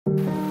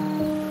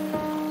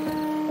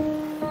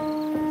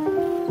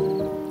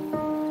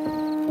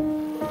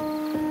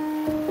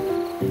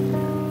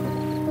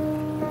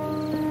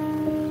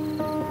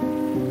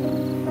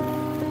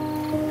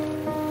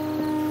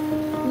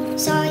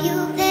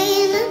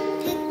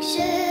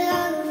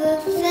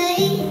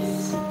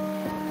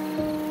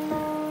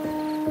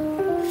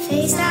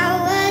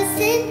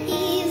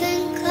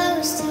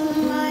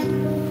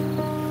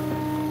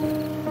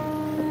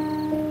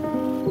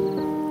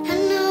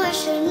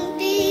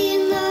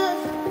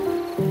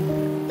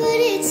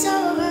it's so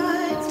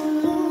hard to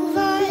move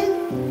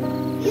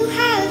on. You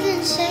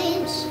haven't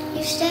changed,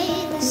 you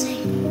stayed the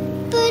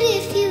same. But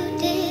if you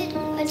did,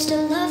 I'd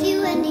still love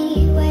you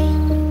anyway.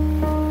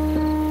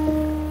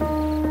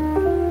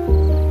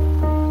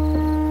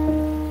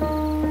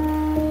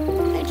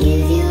 I'd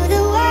give you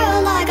the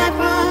world like I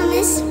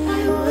promised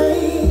I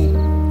would.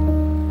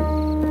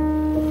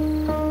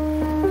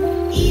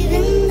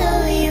 Even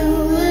though you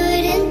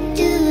wouldn't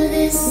do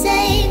the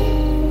same.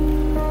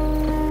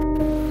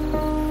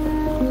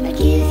 I'd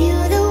give you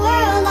the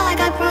world like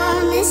I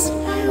promised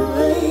I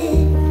would.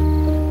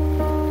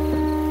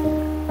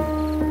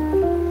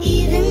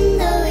 Even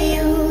though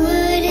you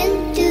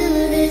wouldn't do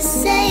the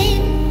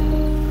same.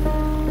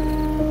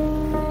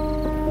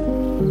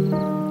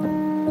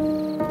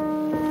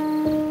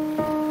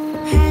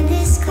 Had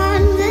this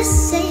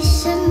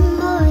conversation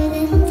more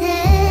than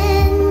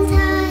 10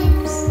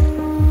 times.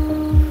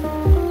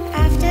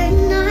 After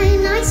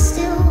 9, I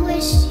still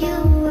wish you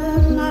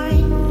were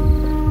mine.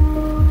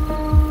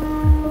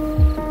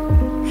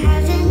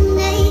 Haven't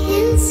ate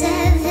in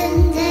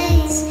 7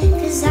 days,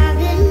 'cause I've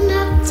been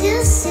up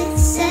till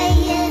 6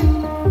 a.m.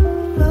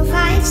 Wrote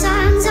 5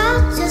 songs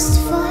all just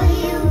for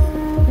you.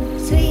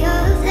 3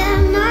 of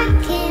them I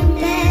can't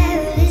bear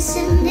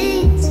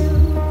listening to.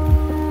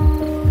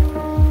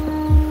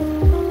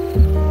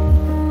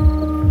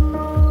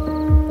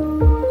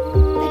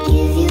 I'd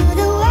give you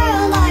the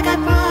world like I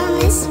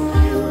promised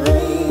I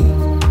would.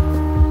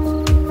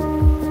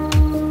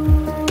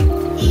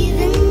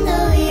 Even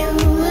though you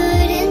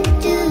wouldn't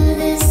do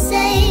the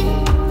same.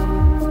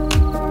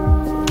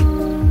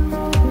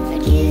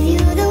 I'd give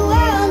you the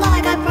world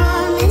like I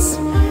promised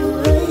I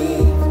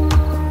would.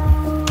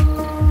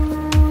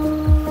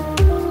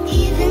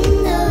 Even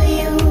though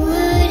you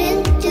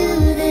wouldn't do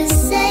the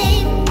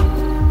same.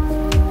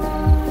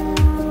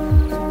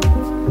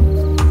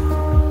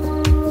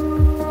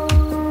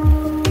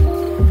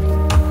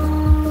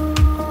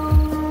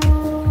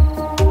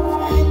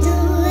 I'd do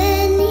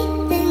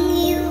anything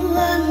you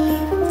want me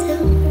to.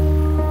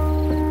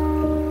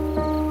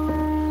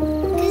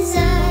 'Cause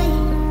I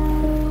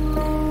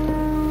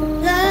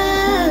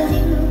love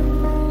you.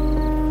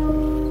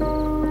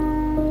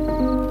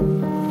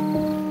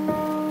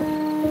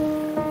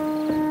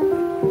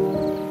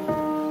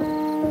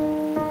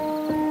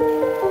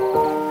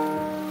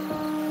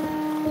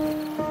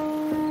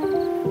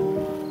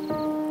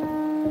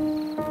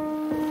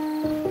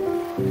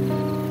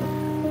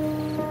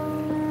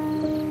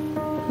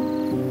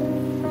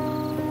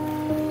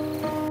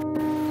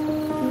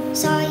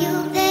 Saw you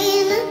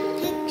paint a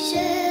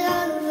picture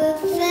of a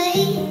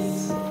face.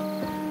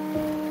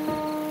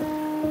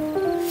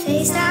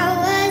 Face that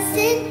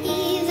wasn't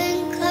even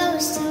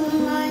close to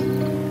mine.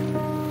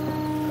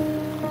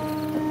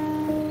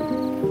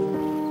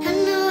 I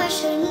know I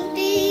shouldn't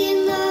be in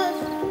love,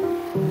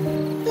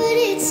 but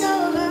it's so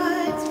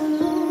hard to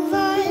move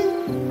on.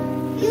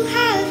 You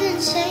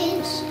haven't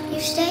changed, you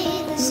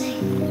stayed the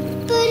same.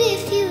 But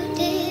if you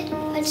did,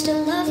 I'd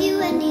still love you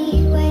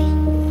anyway.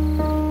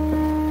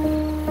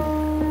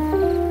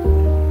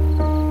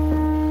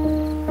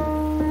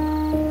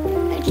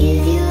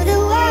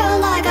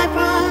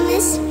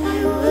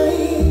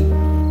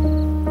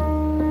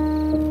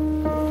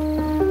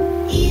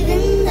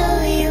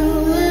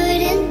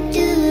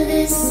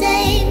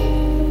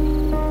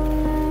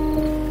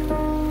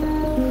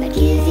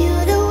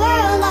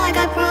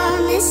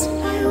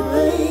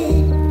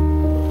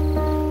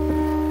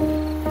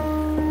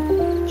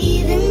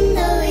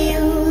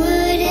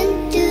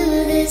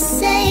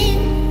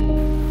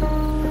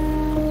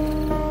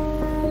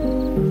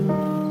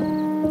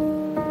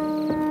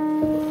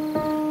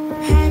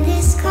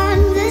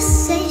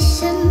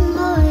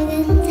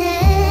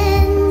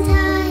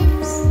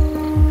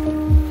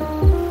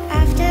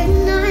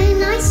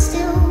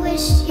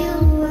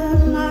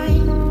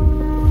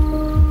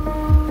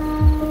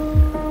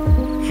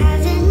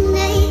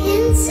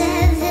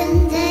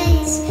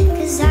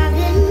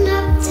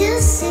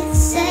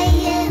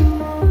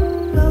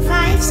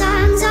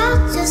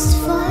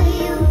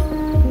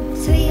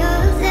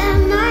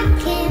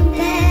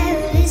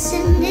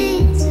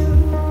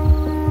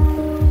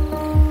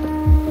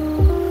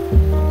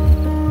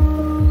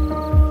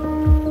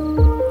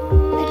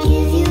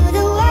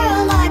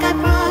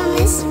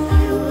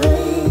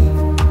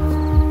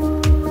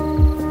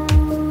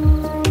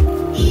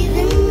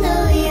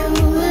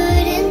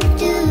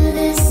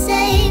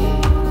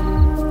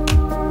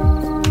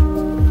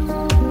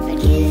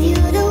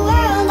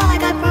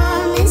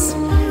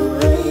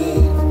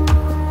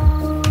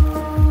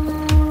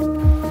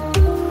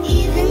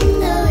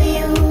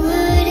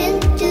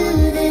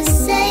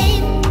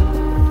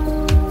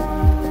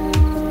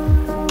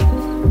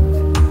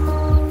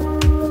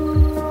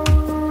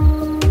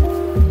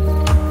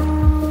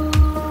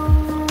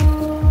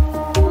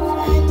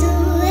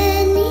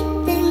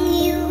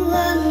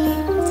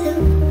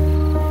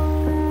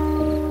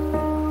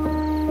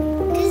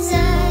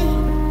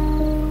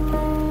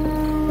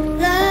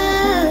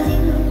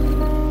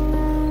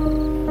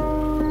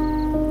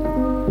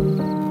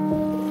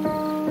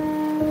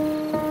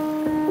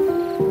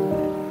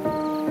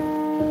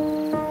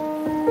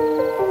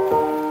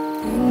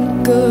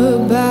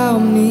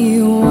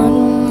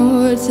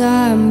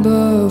 time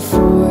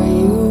before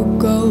you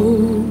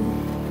go.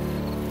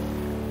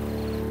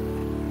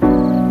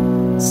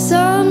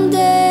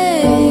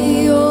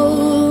 Someday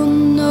you'll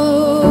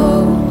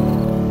know.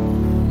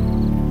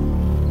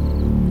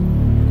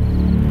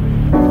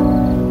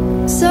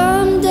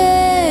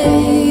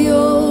 Someday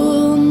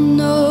you'll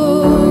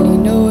know. You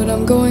know what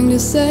I'm going to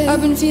say?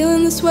 I've been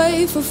feeling this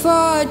way for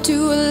far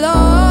too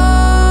long.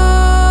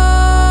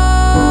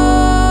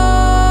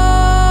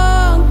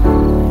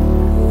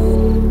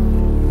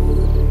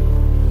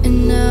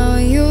 And now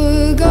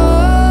you're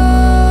gone.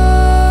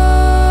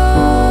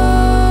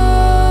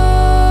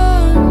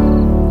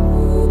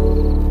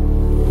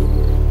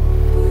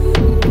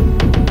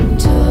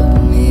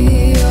 Took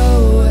me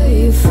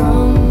away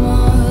from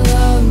all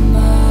of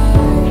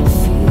my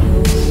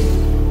fears.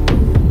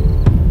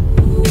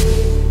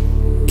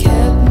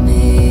 Kept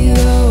me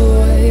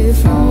away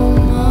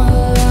from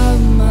all of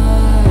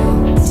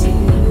my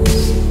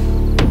tears.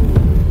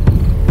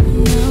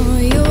 Now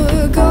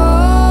you're gone.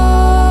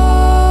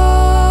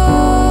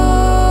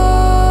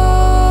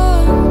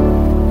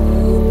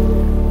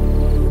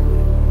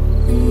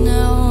 And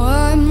now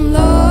I'm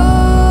lost.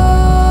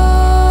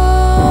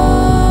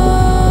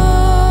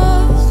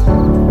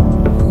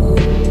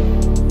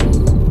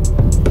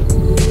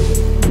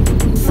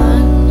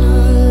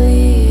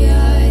 Finally,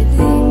 I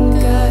think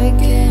I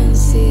can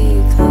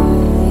see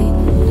clearly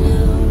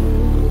now.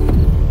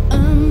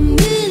 I'm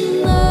in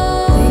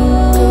love.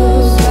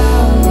 Think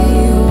about me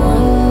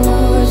one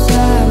more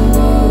time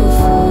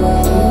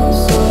before you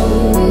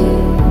go.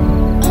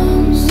 I'm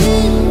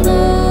in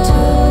love.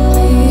 Took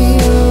me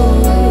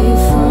away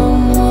from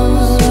all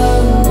of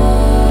my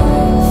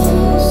fears.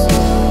 I'm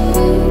in love.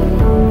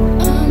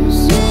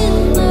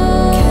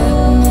 Kept me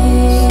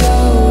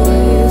away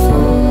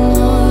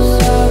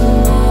from all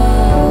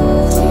of my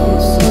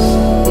tears.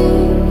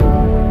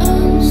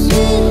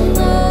 I'm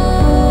in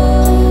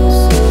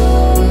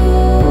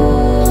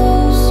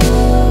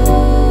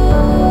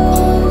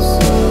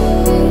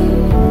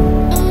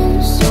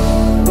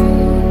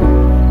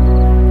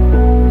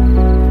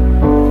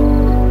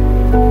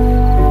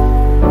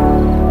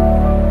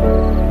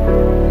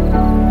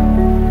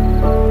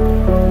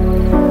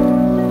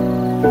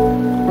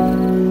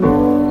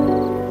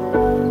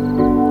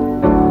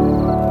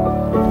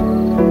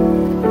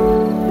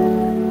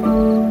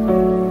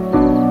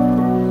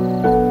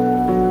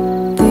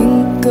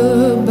Think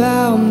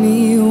about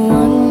me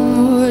one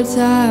more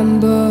time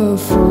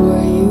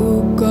before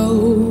you go.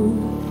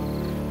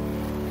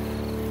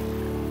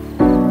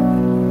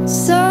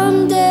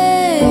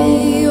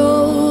 Someday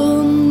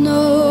you'll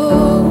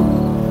know.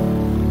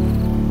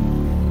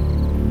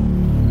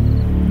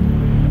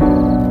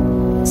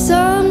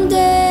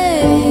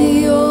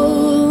 Someday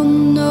you'll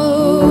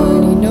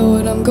know. You know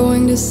what I'm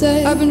going to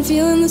say? I've been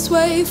feeling this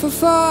way for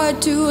far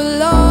too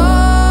long.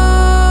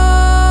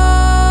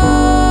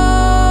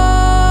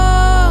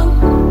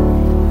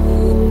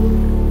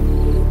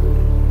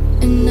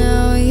 And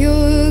now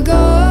you're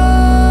gone.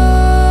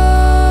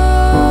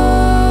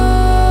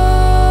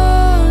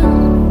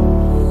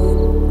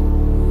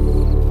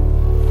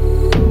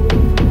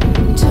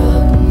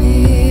 Took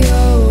me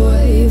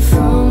away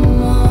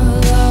from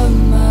all of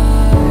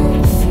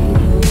my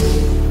fears.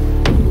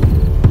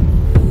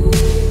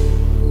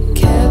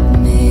 Kept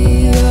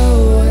me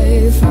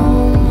away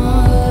from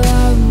all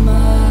of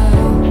my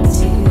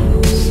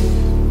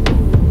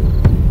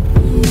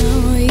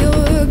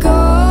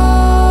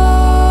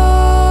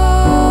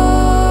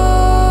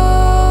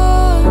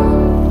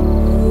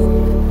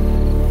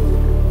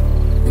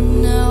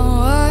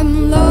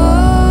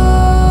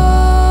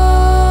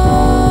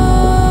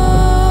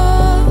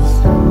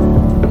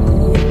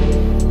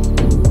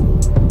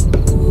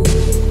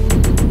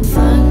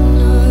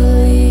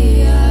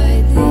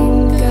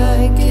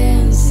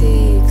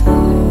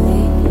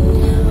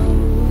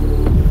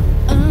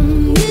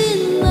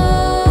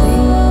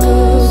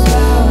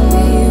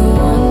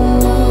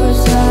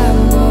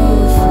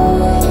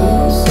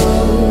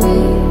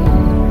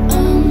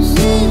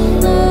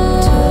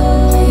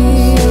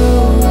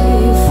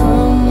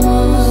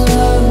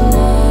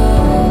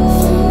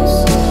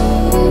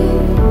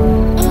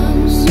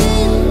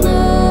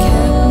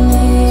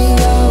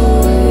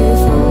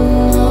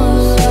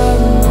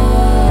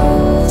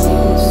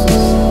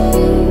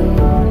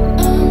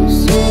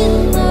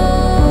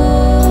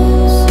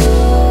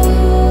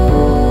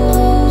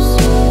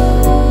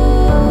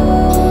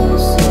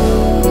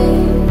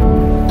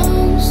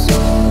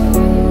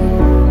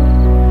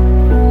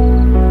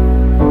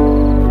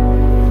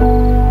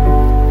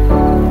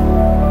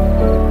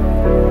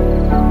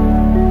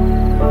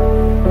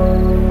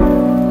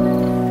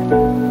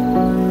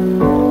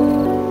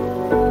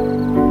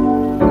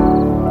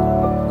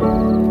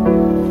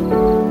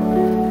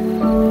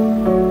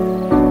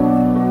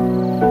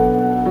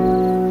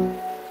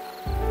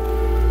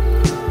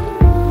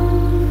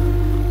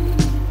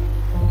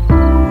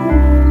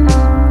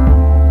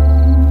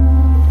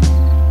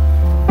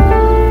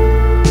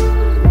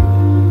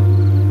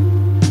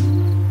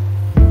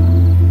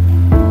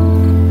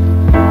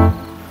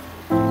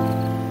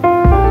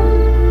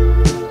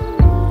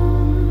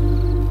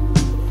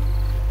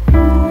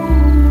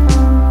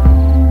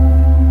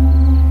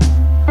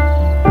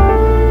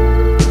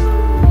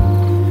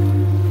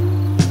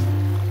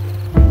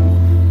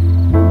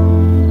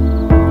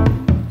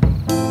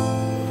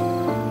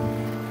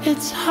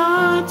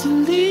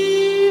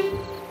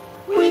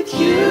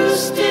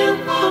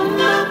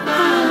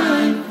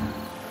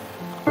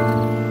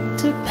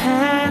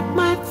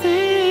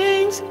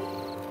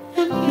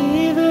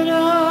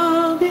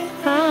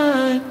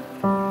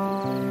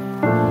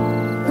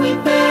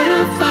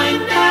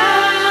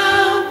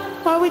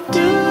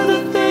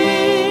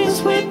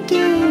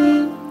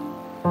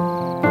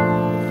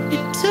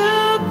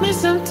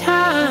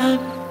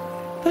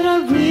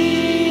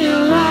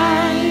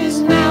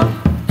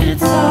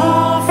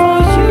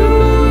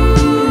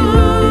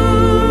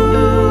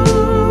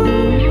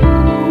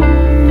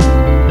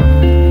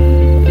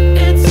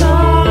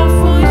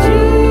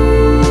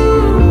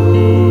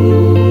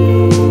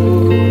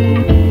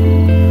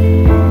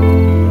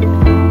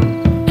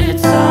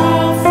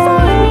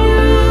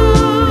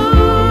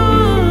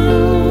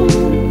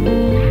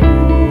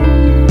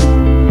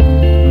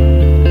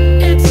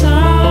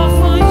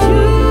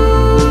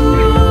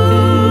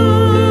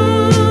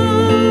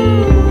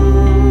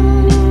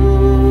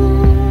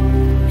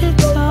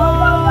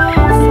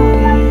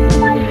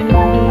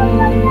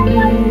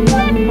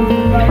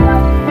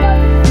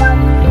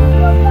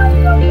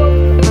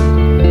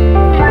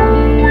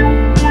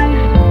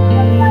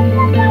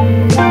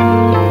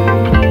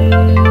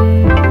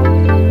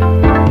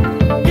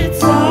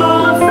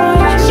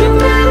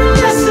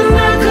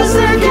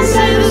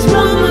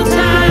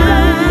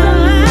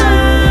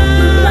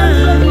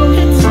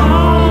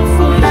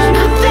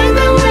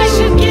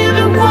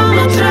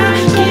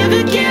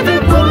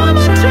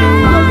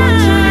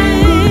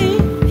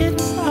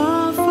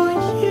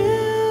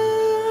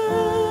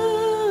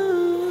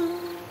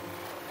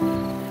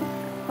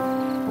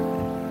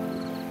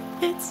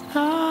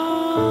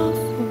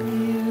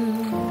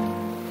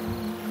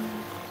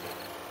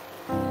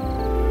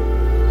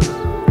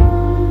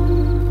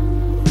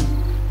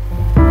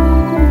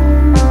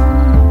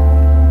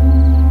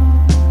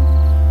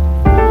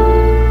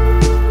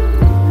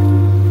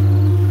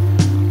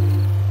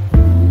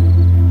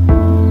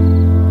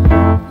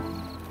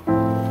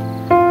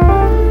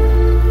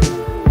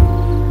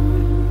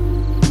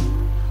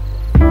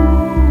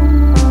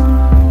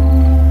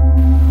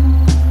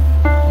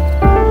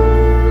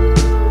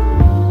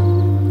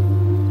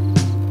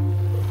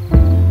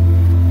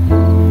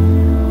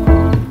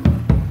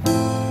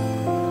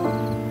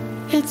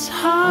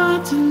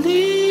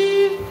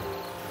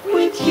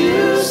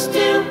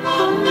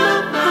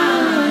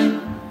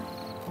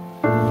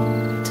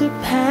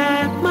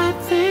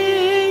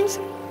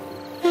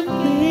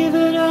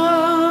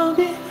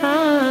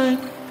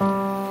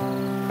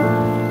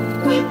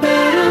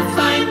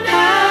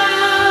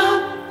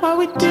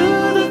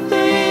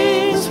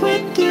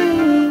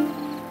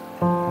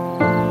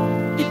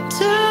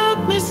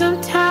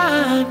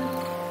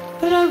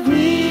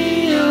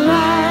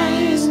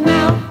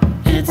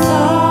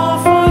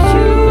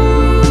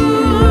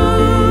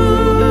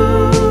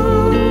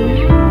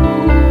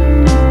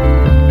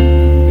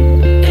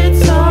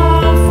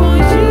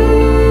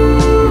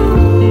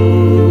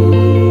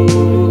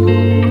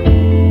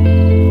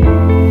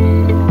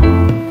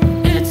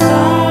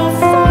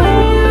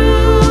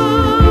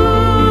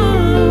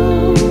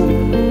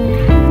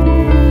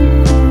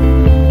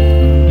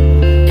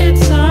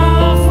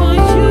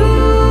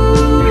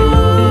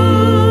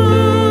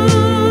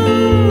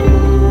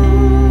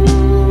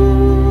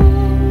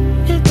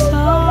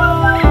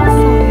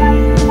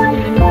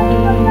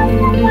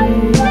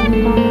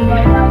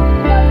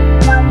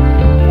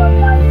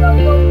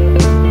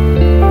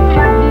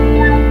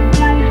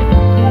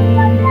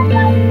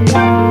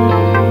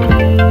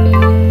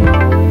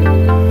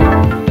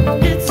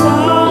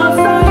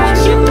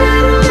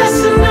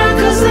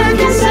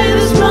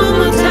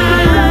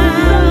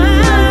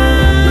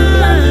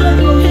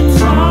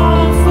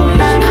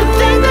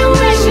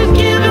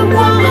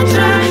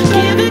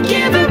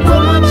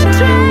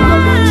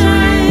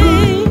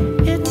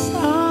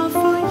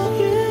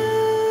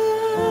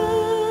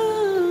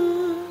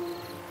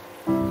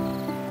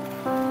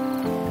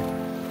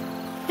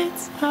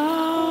it's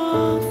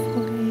all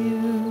for you.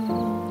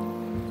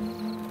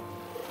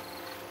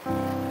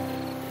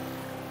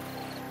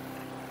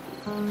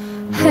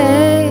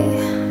 Hey,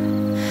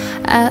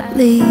 at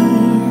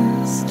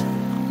least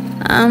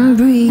I'm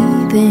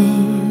breathing.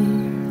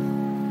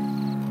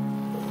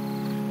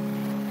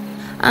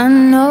 I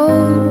know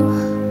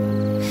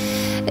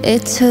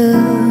it took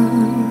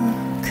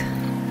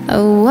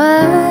a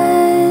while.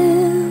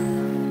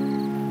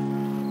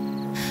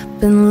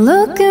 Been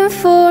looking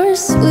for a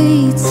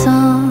sweet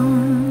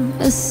song,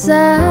 a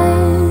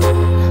sign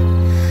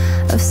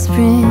of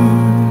spring,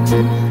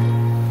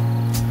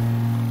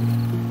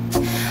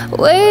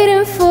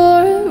 waiting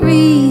for a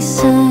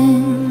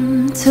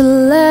reason to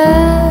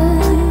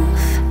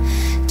laugh,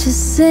 to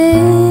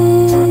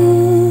sing.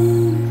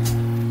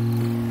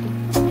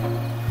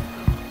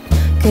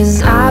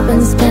 'Cause I've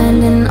been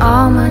spending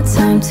all my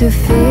time to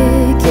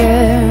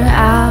figure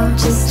out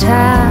just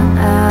how.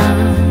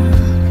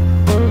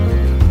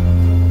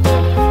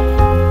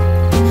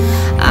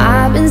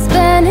 I've been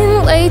spending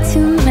way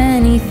too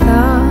many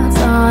thoughts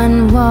on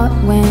what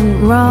went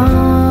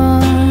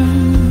wrong.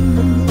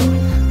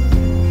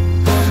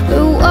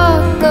 But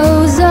what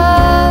goes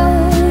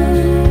up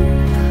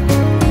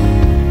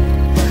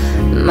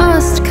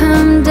must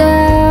come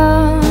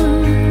down.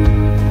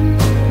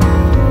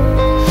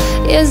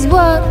 Yes,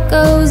 what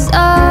goes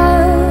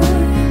up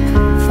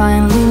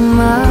finally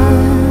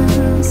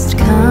must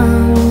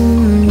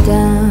come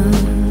down.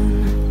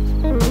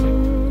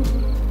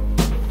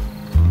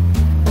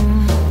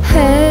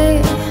 Hey,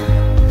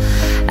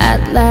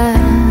 at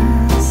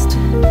last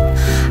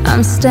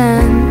I'm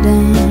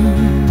standing.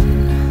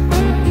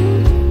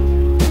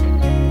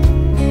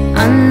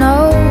 I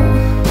know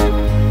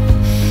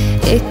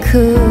it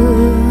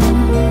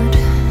could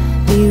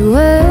be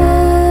worse.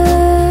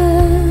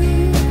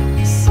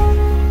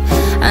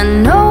 I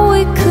know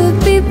it could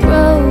be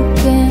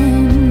broken.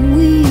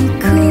 We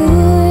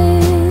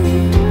could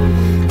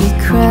be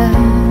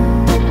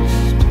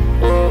crushed.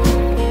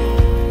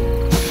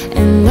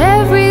 And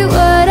every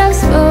word I've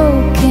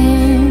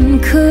spoken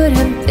could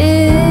have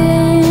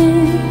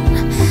been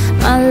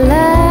my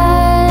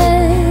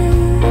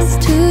last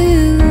to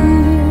you.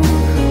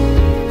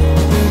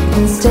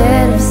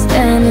 Instead of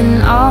spending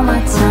all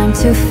my time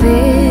to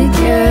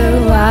figure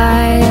why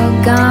you're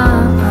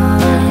gone,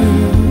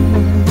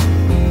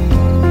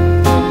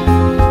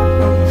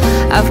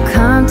 I've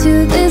come to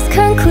this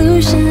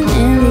conclusion: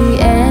 in the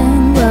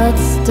end,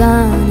 what's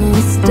done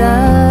is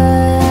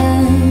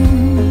done.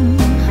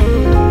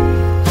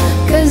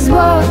 'Cause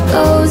what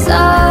goes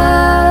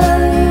up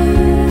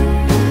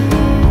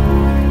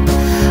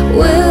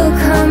will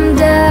come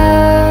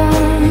down.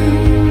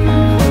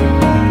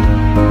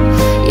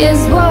 Yes,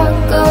 what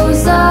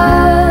goes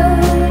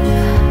up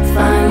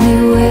finally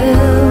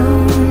will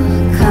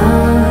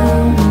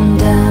come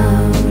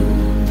down.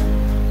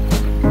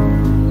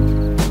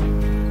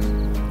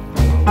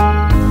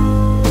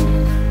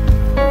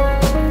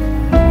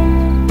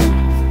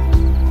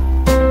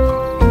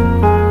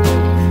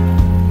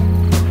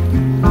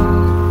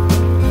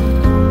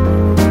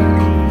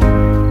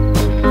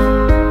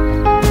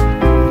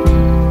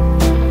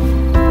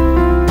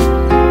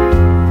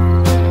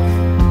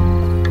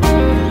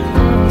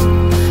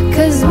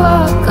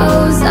 What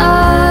goes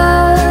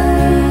up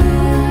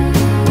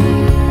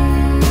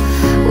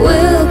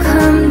will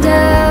come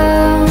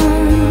down.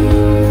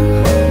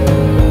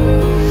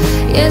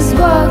 Yes,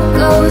 what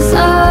goes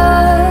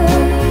up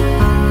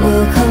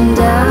will come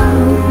down.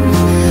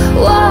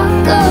 What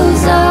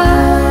goes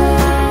up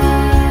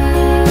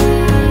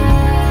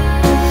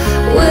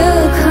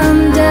will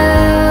come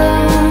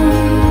down.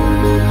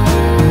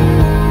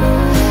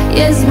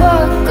 Yes,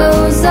 what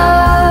goes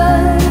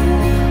up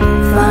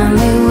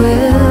finally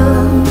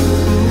will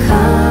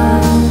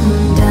come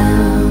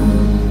down.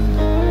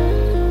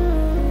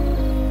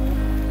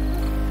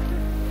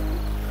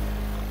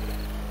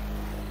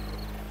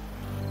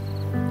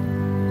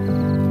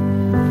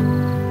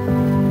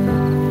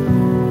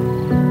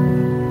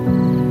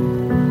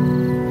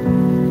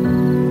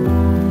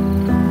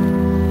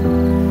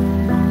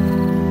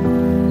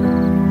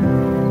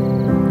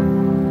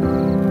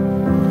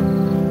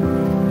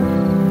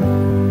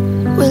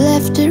 We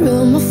left the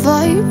room of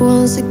fire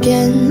once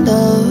again,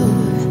 love.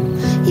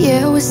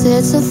 Yeah, we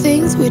said some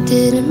things we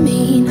didn't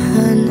mean,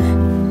 hun.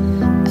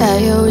 I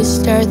always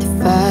start the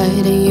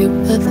fight and you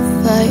put the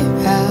fire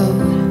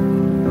out.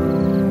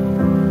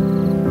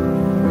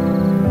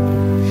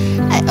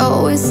 I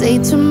always say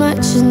too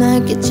much and I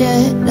get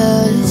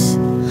jealous.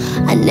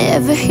 I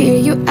never hear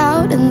you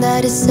out and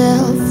that is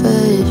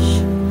selfish.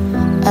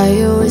 I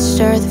always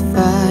start the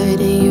fight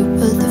and you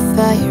put the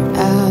fire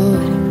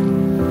out.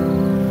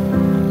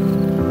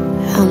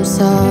 I'm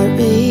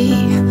sorry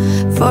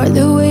for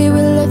the way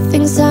we left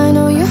things. I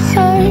know you're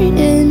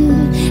hurting.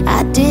 I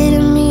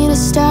didn't mean to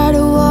start a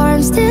war.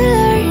 I'm still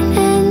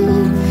learning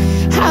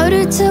how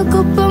to talk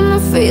about my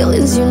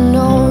feelings. You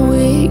know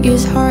it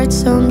gets hard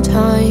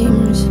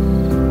sometimes.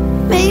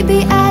 Maybe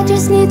I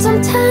just need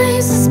some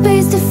time, some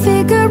space to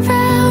figure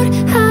out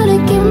how to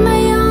give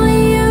my all to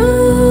you.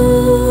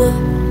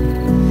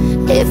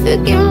 you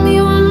give me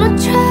one more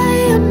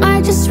try, I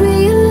might just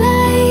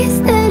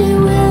realize that it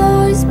will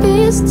always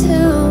be us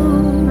two.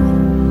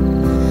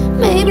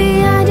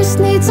 Maybe I just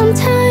need some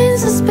time,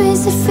 some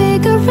space to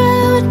figure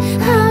out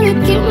how to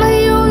keep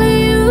my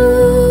only you.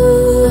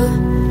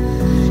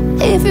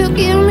 If you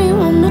give me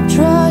one more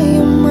try,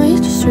 I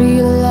might just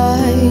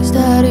realize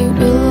that it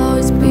will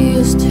always be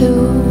us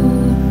two.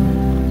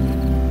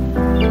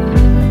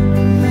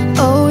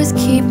 Always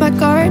keep my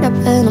guard up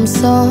and I'm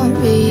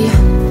sorry.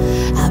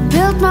 I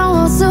built my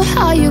walls so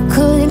high you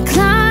couldn't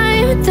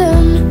climb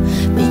them,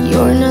 but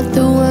you're not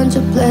the one to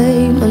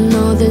blame. I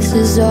know this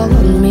is all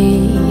on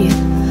me.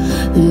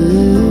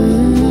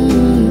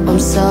 I'm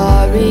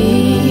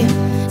sorry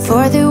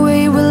for the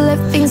way we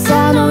left things.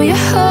 I know you're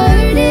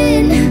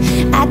hurting.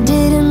 I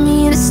didn't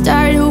mean to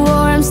start a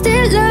war. I'm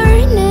still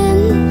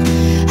learning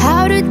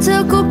how to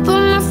talk about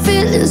my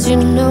feelings. You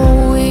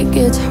know it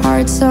gets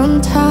hard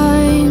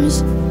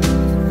sometimes.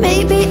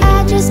 Maybe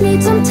I just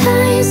need some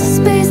time,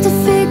 some space to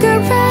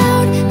figure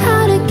out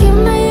how to give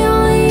my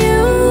only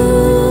you.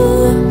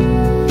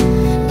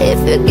 If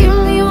you give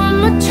me one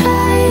more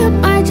try, I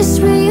might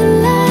just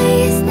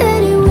realize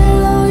that it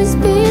will always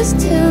be us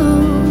two.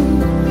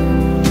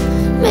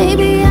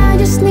 Maybe I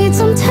just need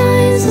some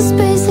time, some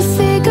space to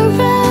figure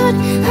out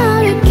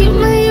how to keep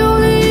my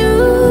only you.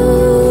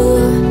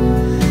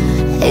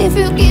 If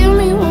you give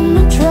me one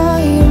more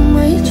try, I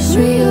might just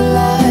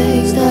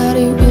realize that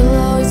it will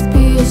always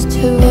be us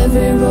two.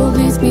 Every road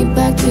leads me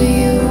back to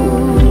you.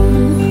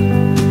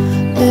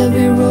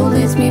 Every road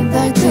leads me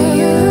back to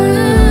you.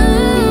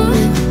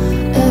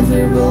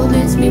 Every road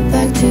leads me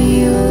back to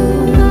you.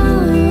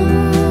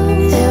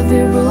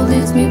 Every road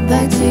leads me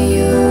back to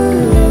you.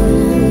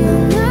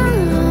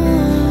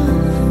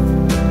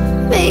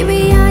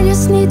 Maybe I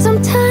just need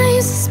some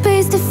time, some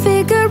space to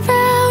figure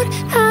out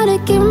how to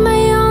give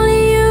my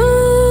only you.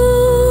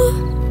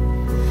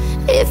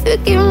 If you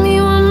give me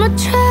one more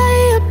try,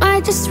 I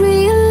might just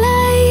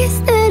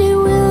realize that it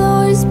will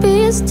always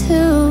be us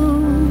two.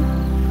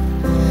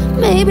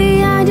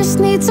 Maybe I just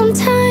need some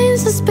time,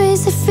 some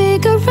space to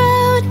figure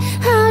out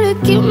how to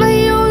keep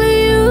my only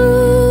you.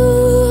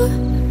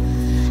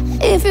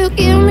 If you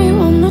give me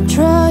one more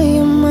try,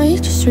 I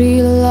might just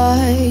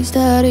realize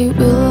that it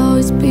will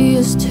always be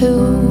us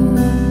two.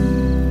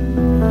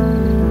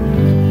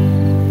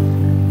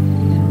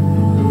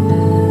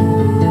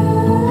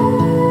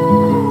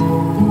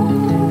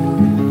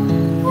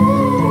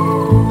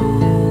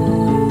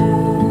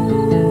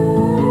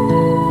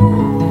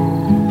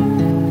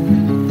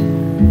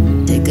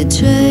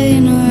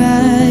 Train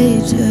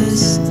ride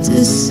just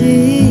to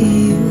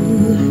see you,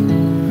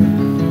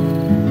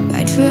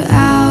 ride for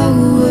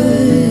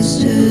hours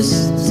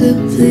just to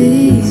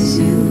please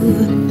you.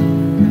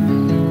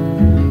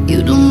 You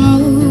don't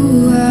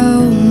know how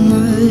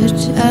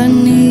much I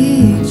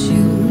need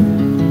you,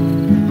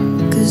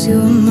 'cause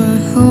you're my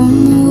home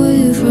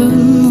away from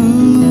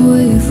home,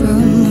 away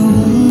from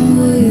home,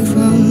 away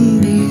from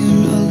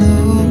being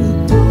alone.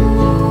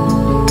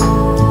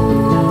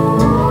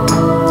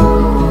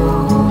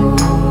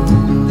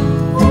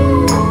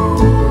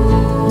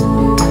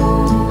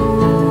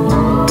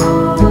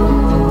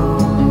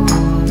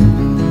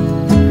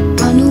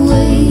 Run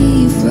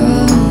away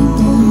from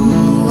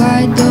home,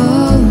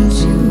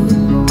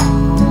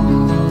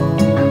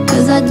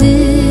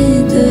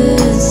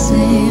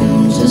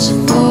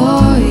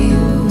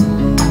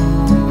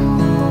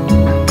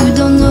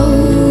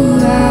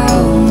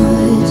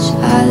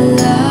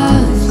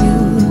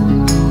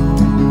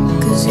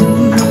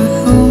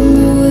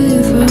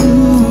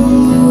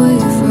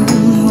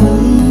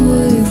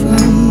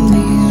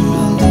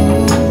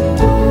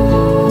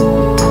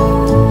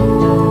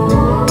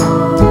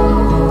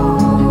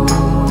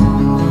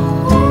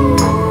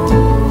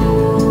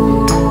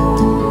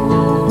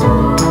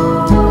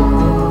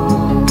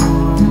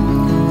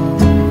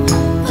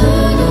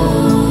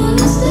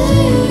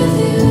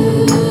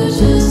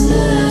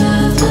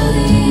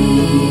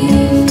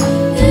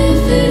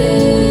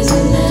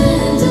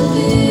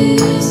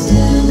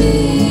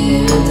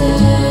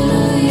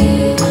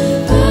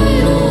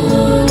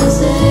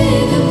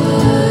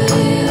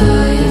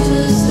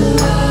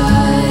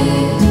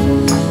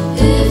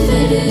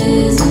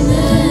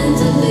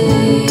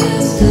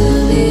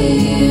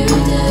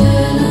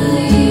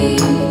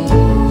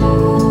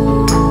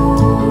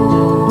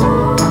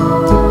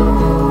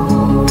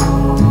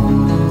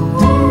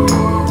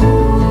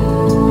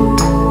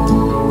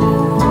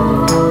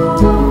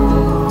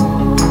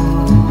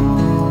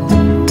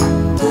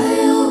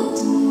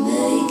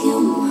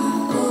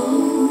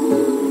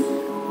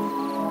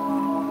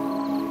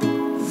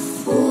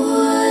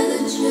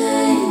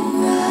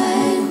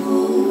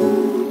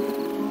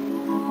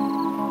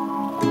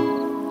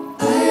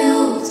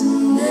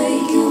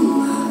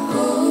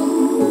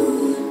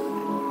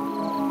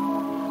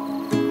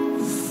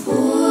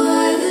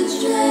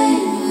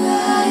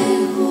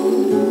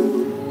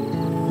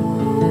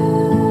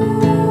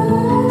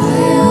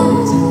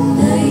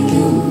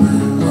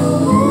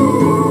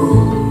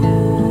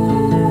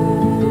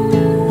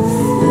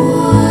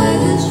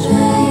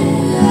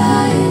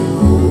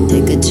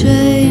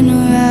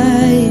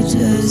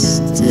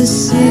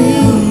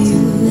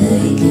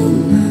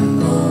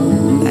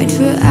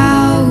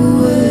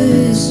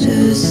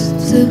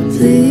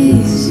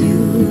 please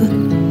you.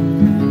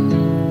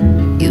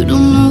 You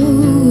don't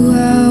know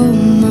how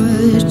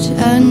much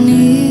I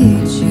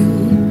need you,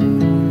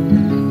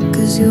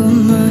 'cause you're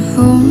my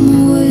home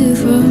away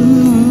from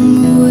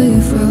home, away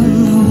from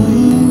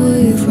home,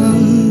 away from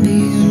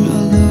being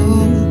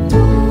alone.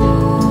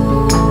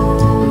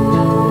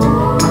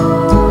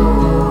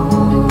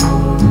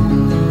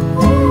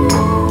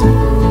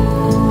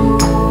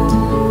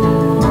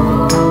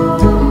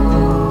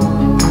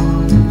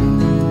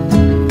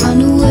 Run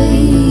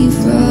away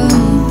from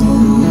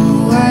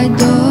home, why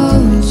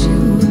don't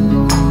you?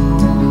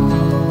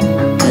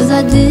 'Cause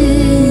I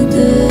did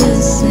the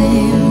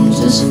same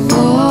just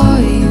for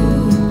you.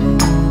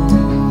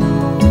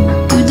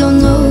 You don't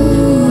know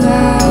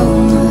how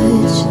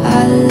much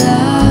I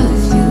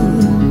love you,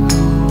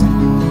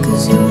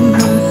 'cause you're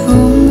my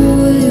home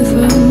away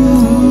from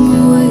home,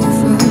 away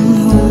from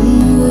home,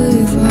 away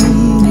from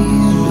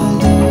being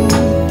alone.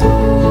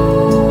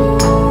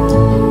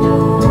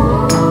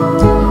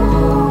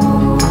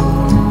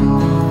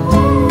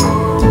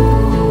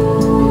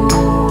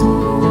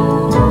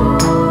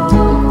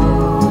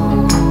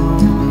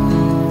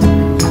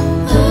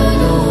 I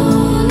don't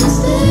wanna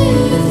stay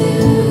with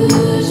you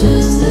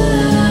just to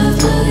have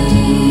to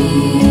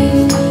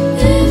leave.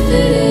 If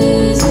it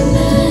isn't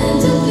meant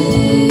to be,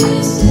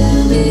 you'll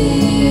still be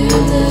here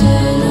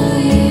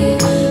eternally.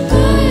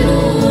 I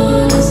don't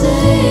wanna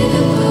say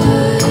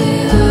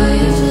goodbye, I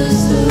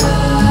just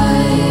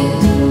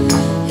arrived.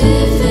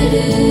 If it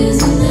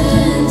isn't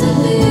meant to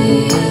be,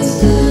 you'll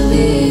still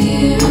be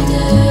here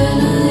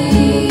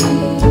eternally.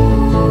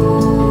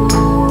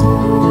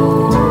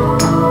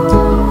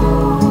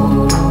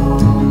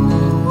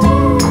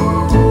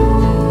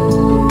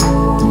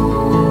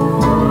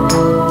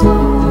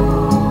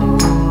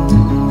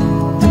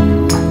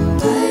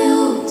 I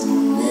hope to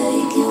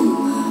make you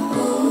my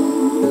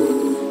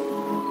own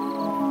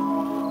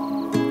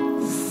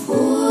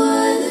for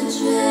the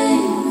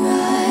train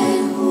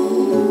ride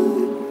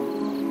home.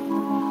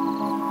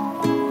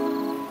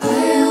 I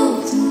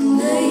hope to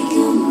make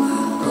you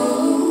my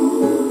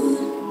own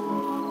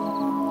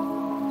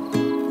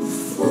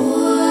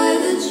for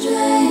the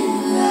train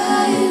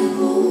ride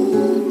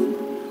home.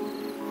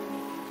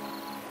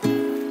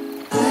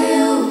 I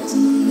hope to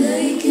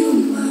make you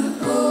my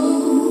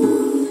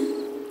own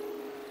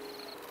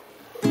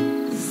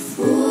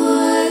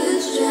for the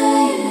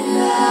train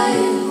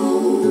ride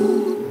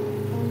home.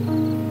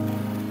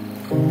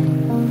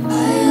 I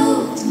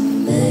hope to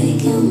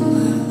make you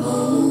my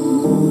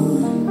own.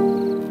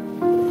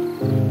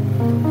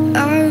 I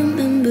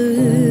remember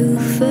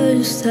the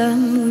first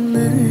time we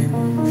met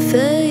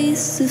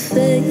face to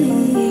face.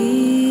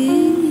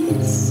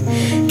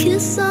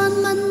 Kiss on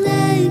my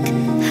neck,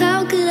 how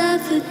could I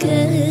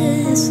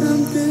forget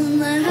something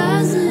that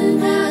hasn't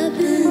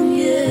happened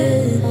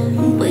yet?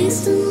 I'm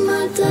wasting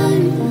my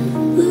time,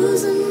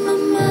 losing my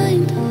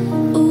mind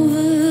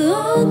over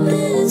all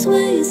this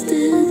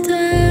wasted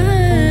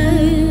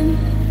time.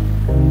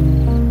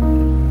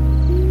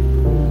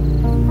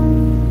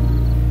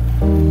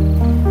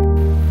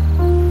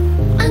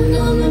 I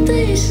know I'm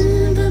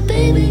impatient, but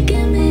baby,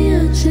 give me a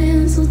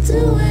chance. I'll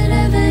do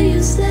whatever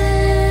you say.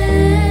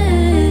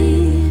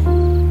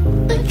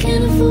 I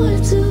can't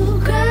afford to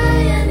cry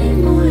any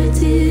more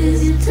tears.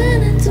 You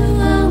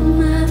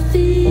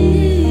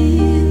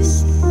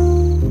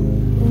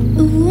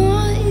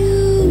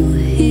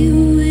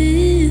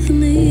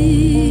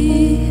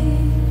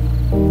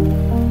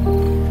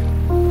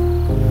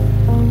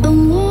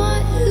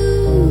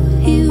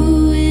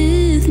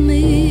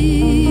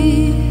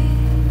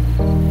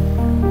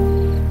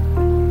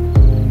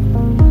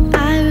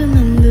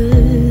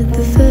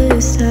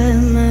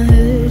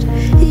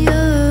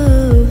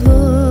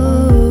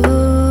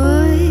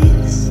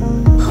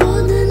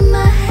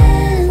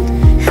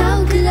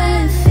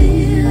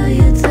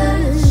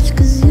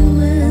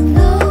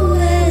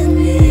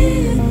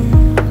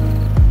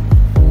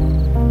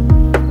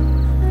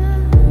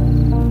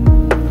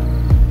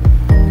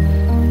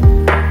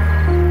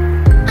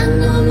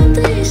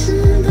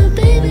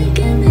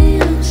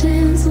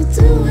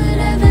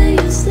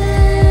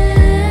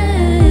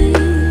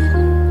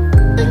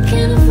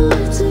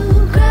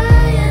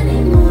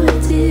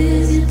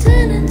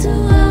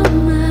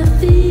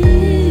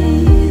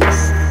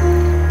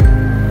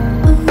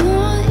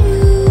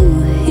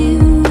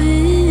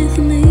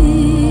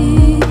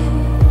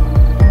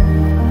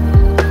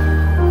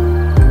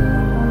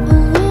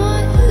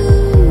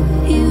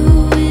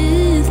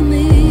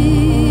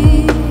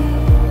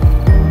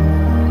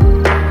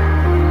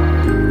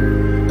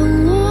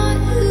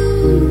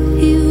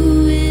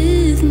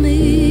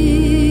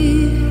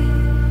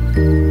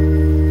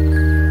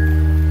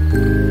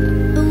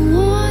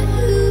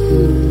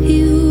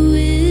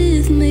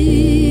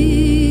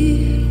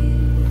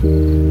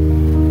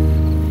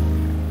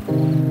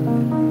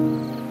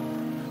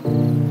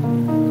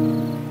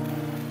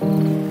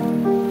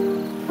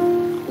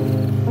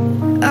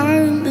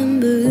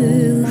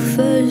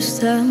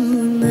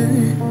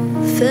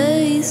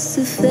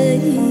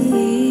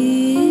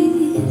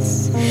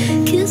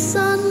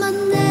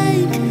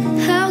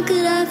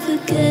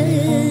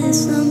forget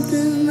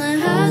something that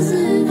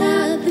hasn't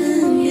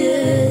happened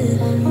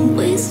yet. I'm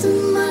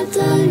wasting my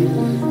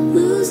time,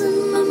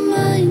 losing my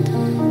mind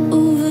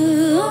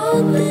over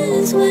all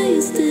this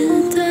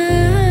wasted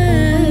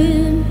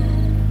time.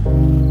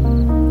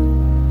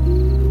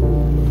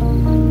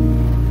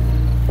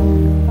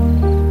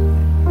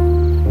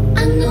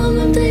 I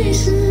know I'm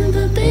patient,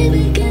 but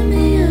baby, give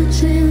me a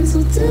chance.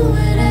 I'll do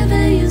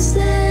whatever you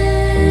say.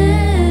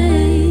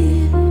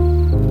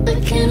 I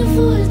can't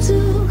afford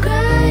to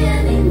cry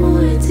anymore.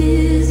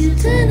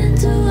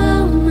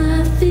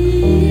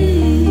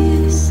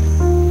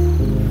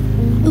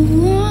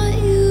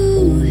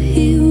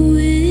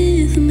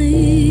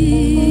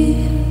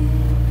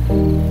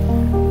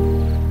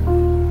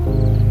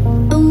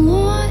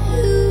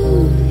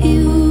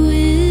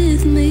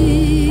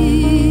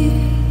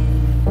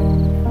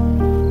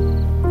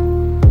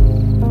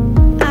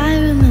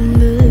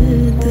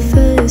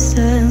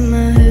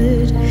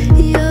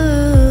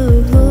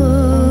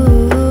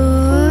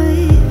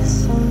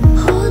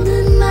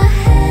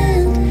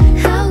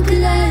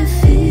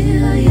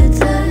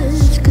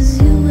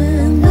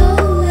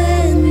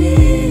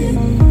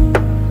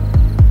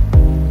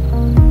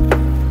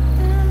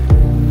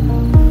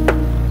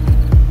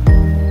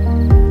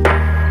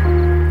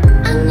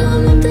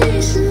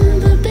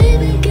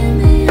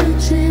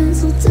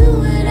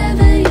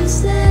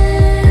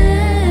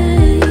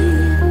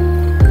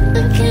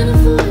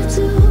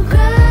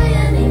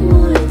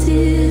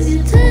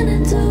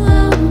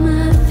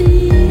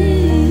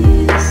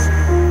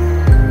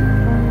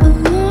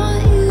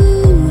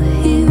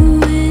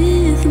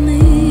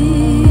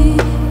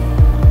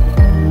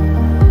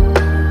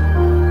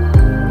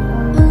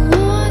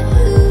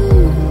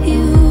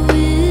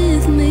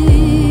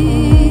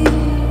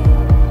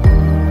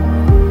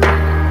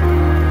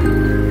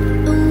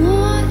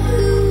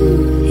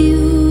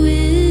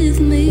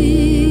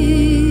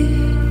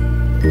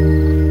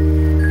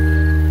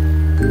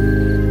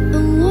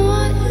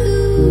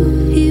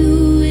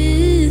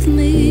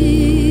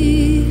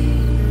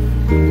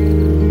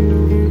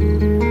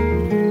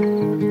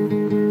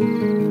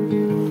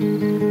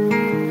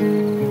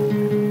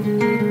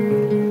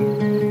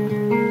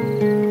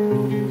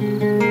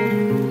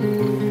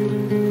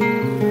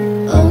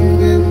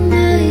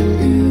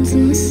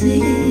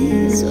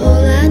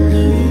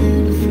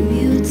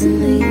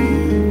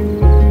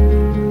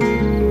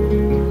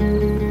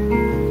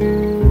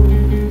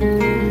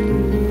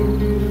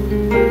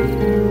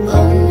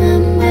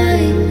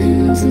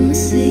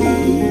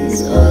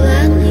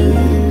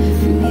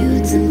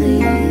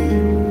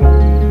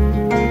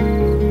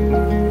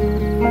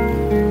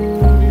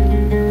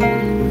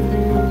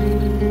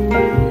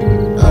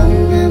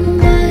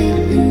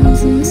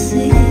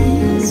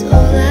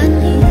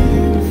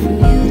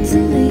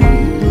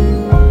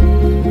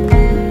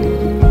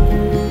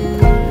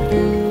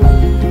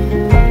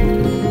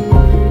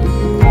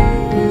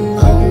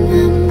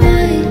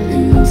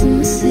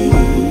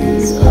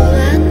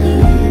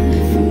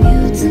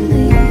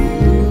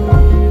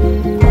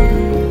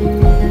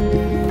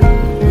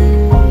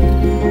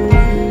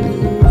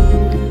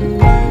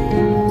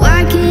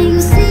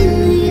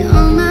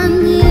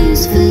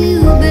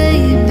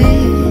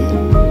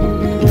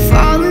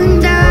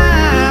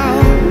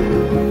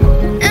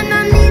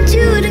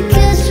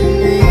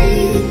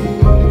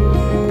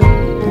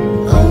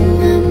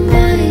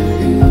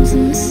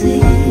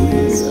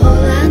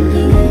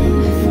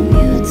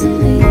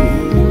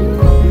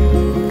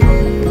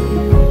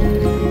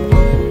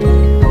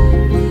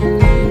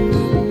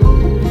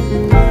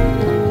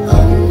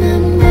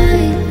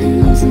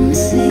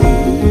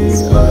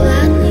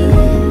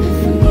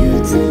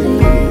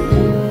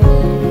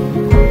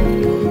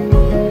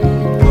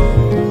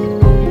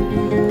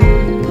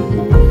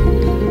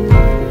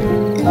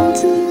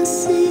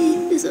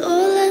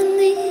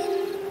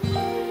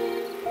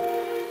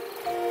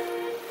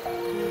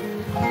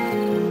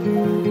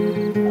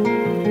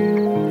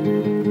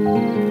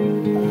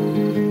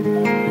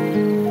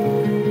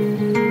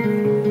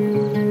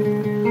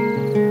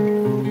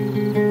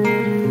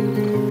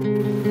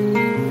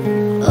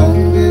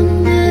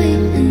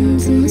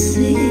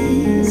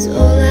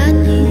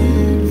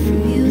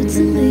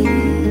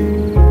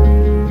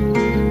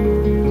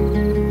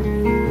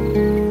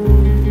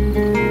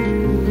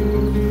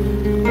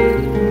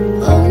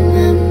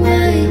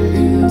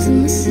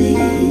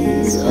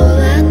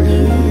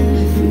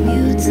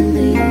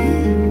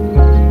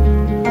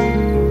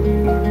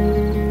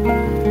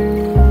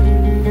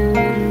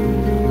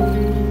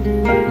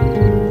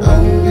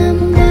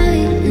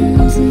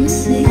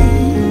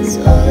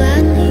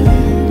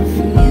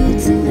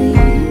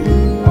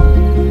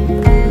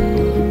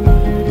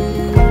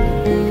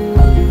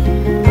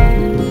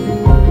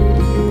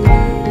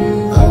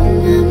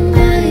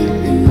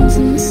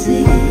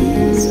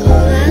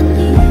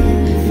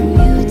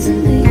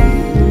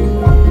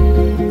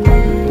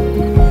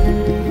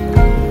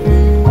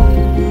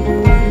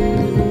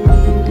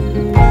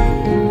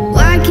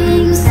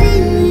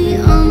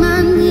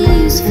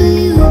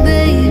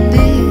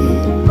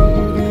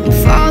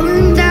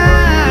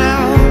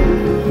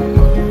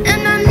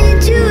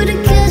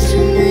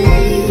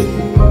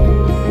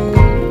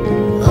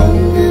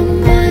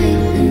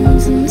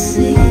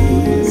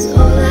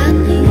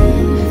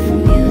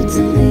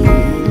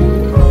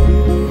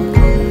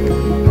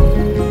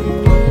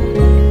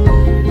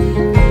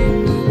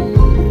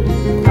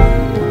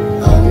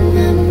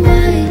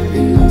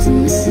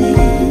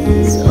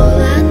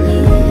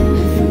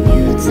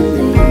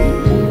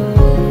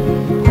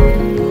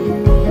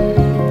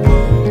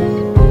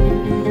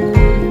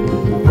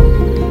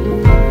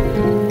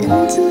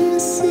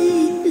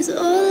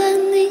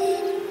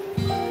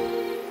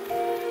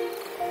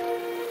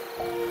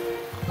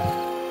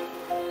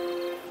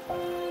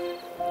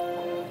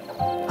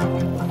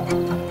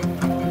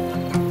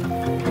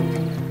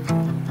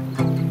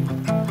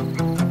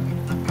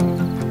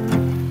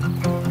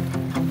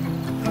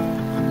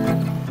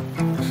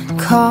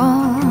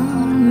 Call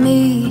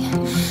me,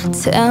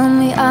 tell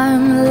me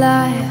I'm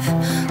alive.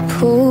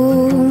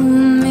 Pull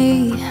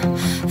me,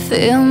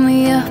 fill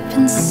me up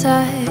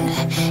inside.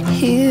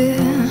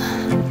 Here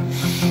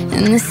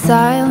in the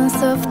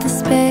silence of the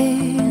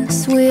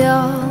space, we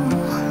all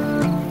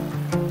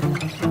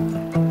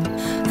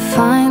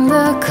find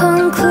the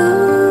conclusion,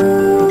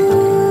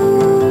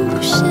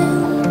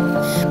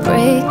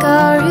 break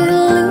our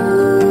illusions,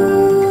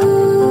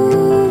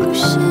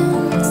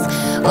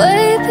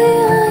 way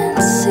beyond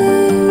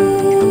seeking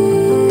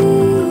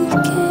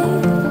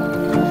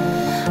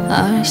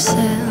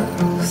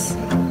ourselves.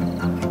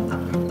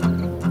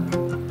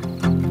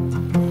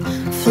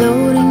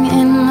 Floating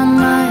in my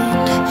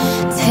mind,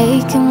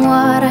 taking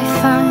what I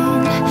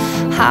find,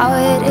 how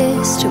it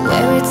is to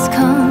where it's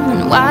come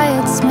and why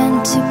it's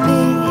meant to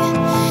be.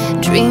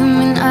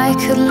 Dreaming I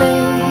could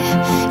lay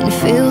in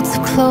fields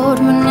of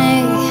Claude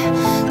Monet.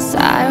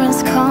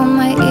 Sirens call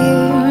my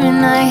ear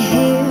and I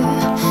hear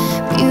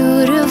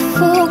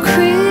beautiful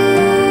creatures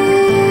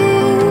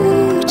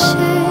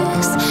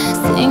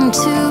sing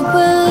to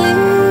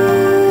believers,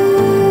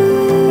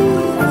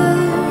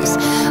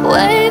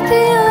 way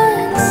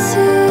beyond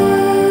seeking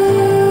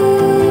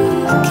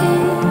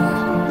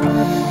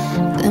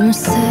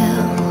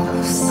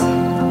themselves.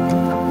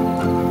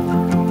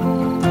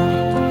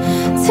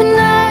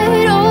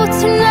 Tonight, oh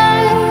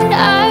tonight,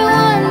 I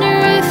wonder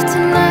if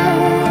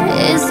tonight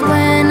is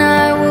when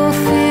I will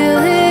feel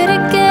it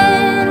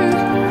again.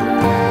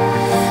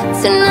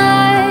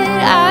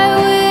 Tonight, I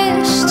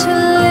wish to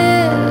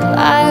live,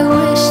 I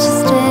wish to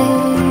stay.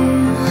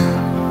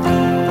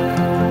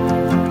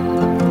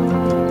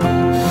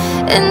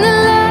 In the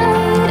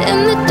light, in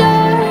the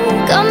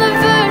dark, on the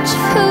verge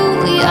of who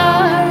we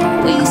are,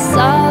 we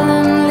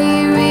solemnly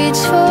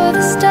reach for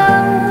the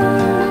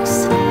stars.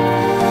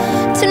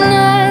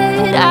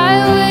 Tonight, I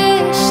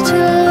wish to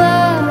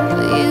love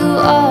you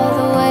all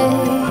the way,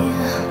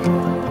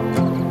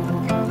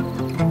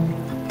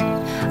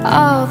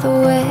 all the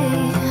way.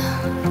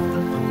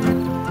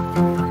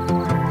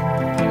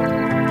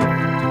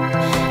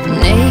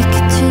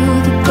 Naked to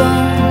the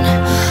bone,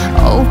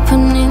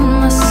 opening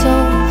my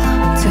soul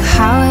to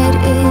how it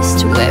is,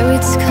 to where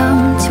it's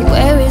come, to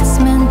where it's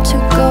meant to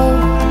go.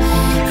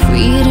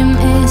 Freedom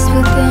is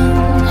within,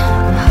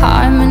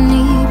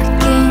 harmony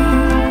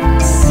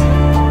begins.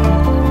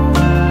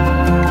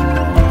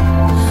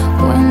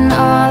 When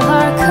all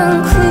our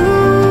conclusions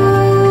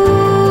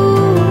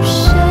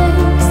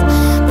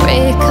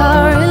break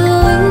our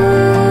illusions,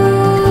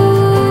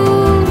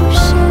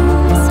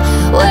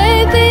 way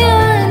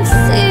beyond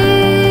seeking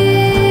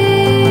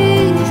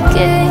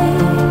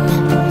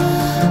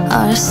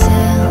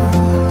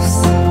ourselves.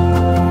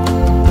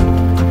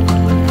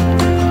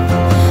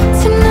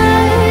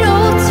 Tonight,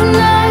 oh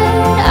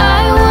tonight,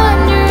 I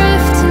wonder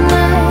if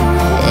tonight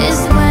is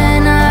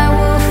when I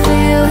will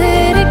feel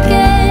it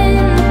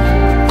again.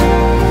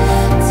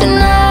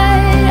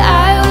 Tonight,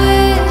 I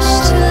wish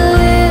to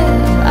live,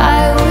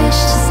 I wish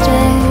to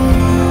stay.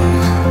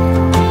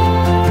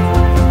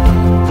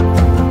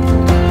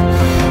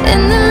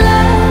 In the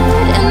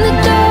light, in the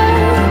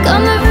dark,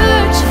 on the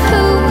verge of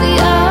who we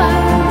are,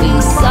 we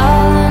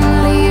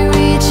solemnly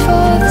reach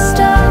for the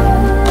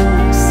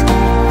stars.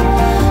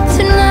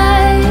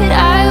 Tonight,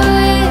 I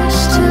wish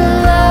to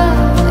love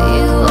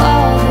you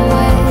all the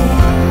way.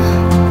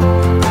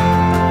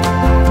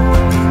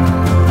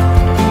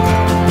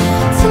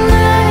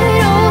 Tonight,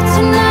 oh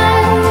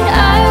tonight,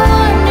 I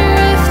wonder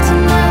if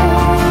tonight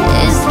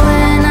is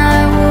when I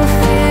will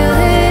feel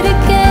it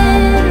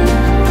again.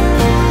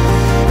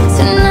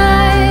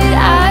 Tonight,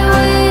 I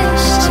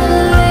wish to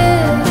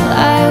live,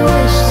 I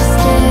wish to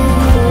stay.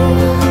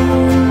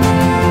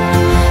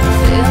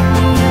 Fill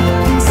me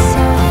up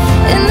inside.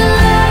 In the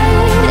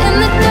light, in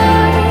the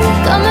dark,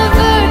 on the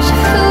verge of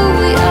who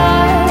we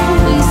are,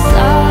 we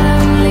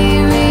solemnly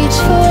reach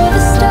for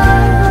the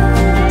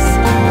stars.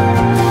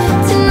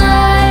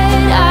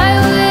 Tonight, I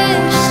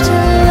wish to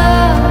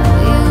love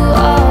you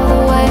all the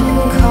way.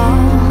 Call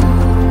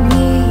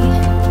me,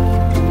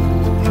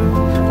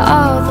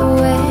 all the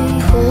way.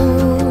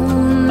 Pull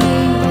me,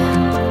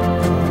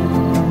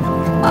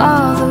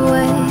 all the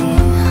way,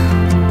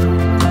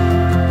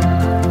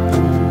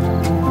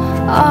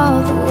 all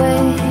the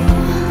way.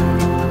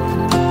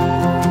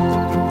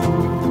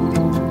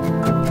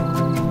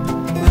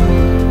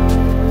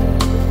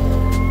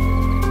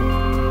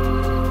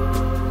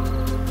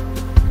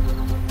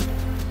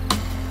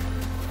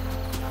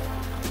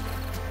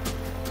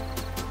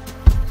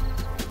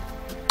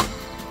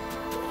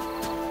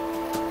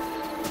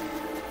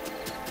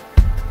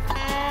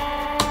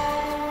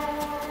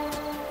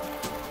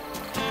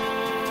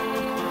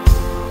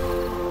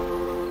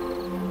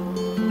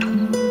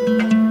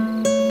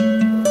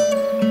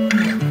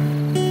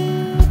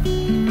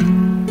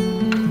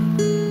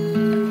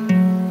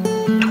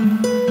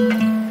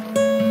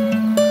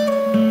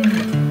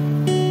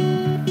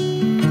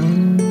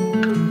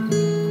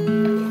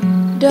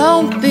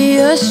 Don't be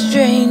a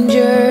stranger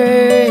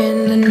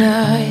in the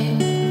night.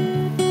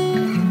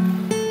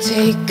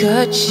 Take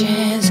a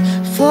chance,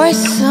 for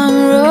some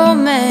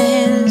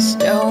romance.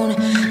 Don't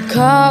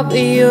cover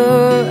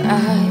your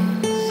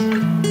eyes.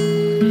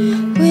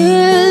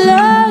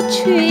 Willow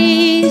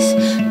trees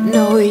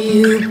know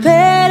you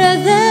better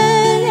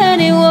than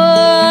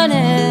anyone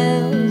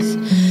else.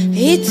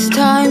 It's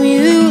time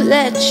you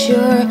let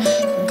your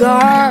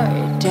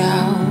guard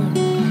down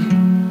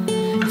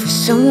for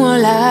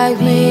someone like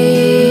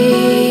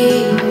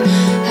me.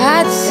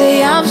 I'd say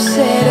I'm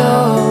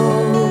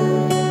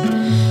settled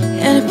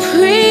and a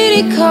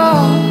pretty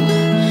calm.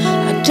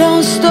 I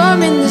don't storm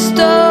in the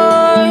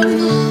storm.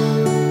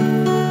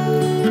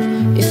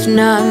 If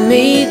not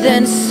me,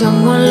 then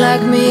someone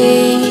like me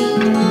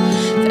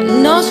that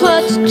knows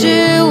what to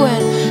do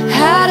and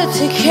how to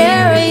take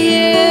care of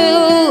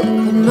you.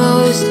 But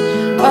most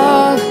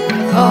of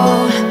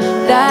all,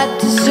 that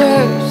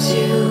deserves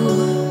you.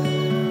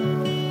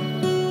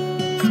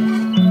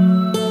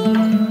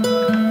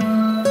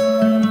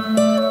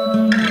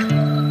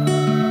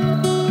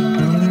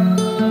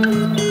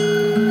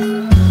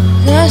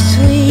 The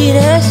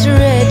sweetest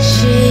red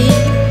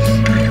cheese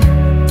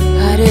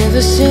I'd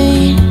ever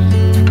seen.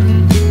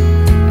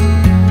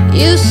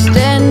 You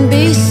stand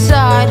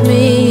beside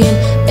me in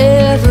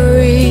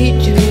every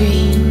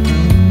dream.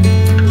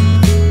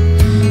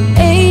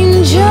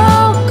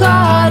 Angel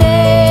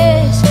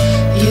goddess,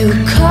 you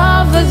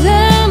cover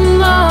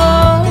them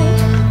all.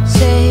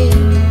 Say,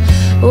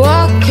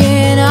 what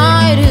can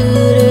I do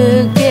to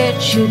get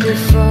you to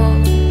fall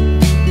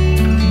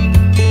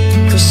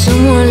for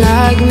someone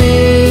like me?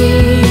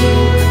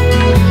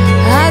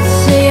 I'd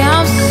say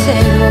I'm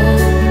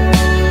settled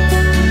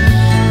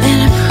and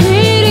a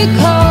pretty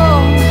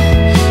calm.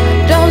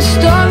 Don't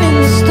storm in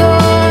the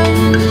storm.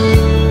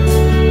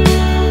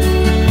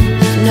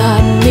 If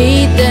not me,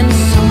 then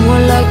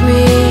someone like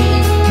me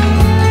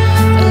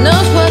that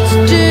knows what to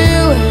do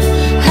and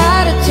how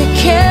to take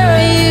care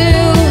of you.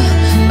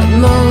 But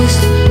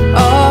most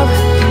of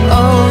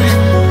all,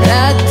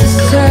 that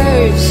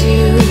deserves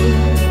you.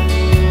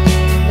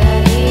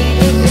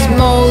 It's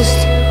most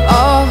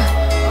of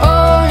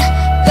all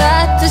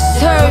that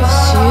deserves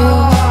you.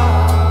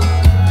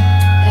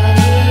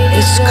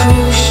 It's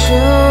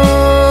crucial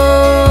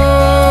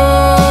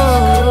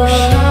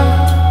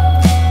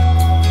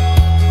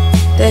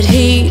that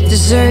he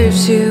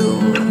deserves you.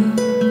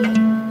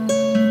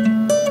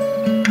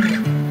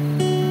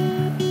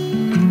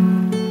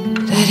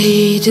 That he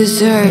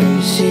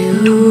deserves you.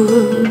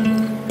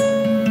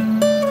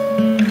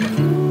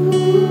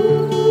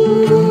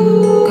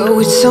 Go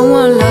with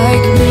someone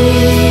like me.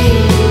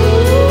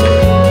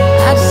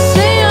 I'd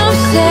say I'm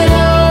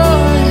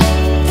settled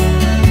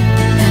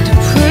and a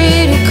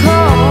pretty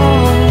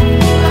calm.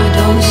 I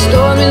don't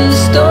storm in the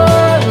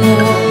storm,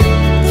 no.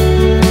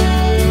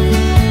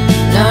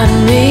 Not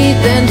me,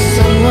 then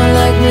someone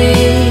like me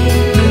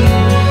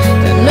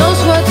that knows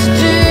what to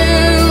do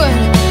and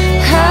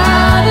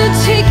how to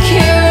take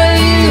care of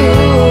you.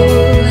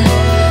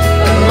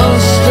 But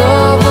most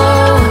of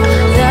all,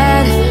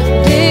 that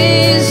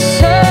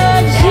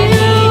deserves you.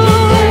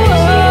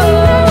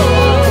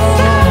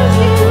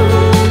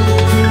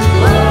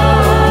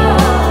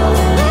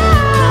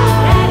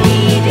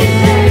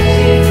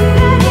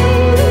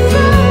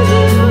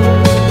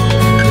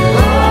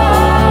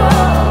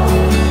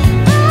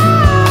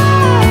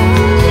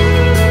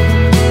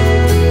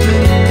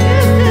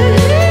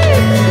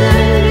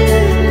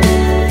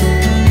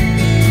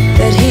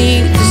 That he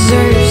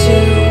deserves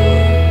you.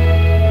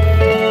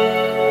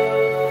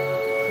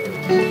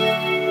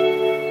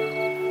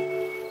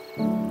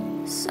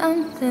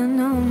 Something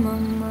on my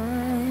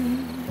mind,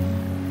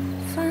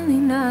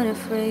 finally not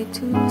afraid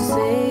to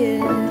say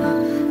it. I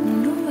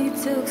know it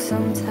took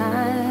some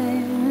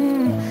time.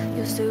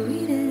 Used to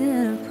read it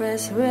in a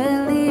press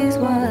release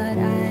what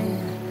I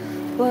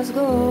was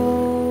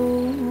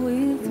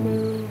going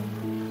through,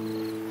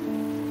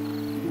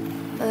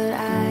 but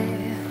I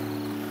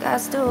got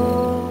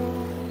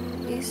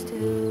stories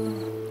too.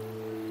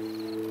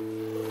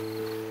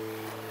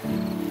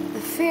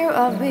 The fear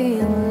of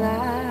being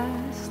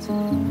last,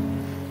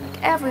 like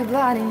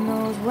everybody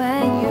knows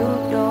when you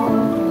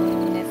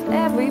don't. If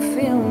every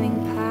feeling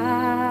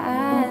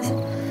passed,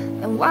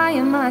 then why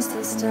am I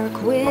still stuck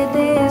with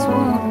this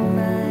one?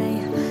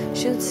 I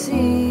should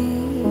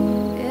see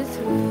it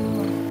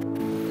through,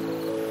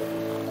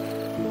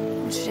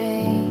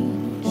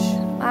 change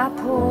my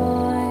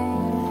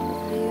point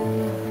of view.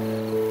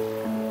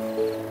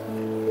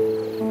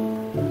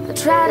 I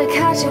try to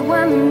catch it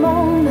when the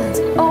moment's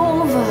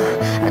over.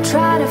 I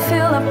try to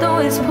fill up though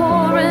it's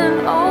pouring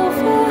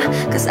over,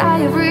 'cause I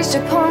have reached a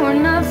point where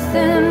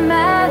nothing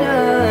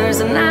matters,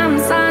 and I'm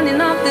signing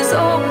up this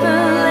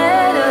open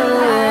letter.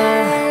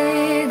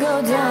 I go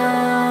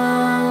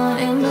down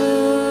in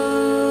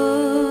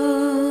blue,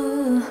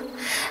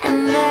 and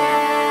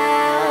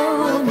that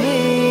will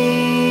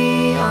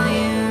be on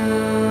you.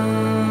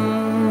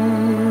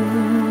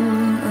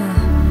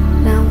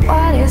 Now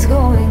what is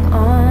going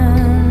on?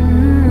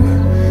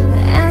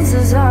 The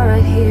answers are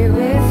right here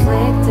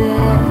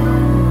reflected,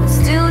 but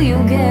still you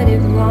get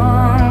it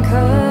wrong,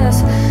 'cause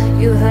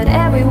you heard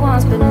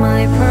everyone's but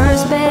my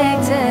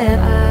perspective.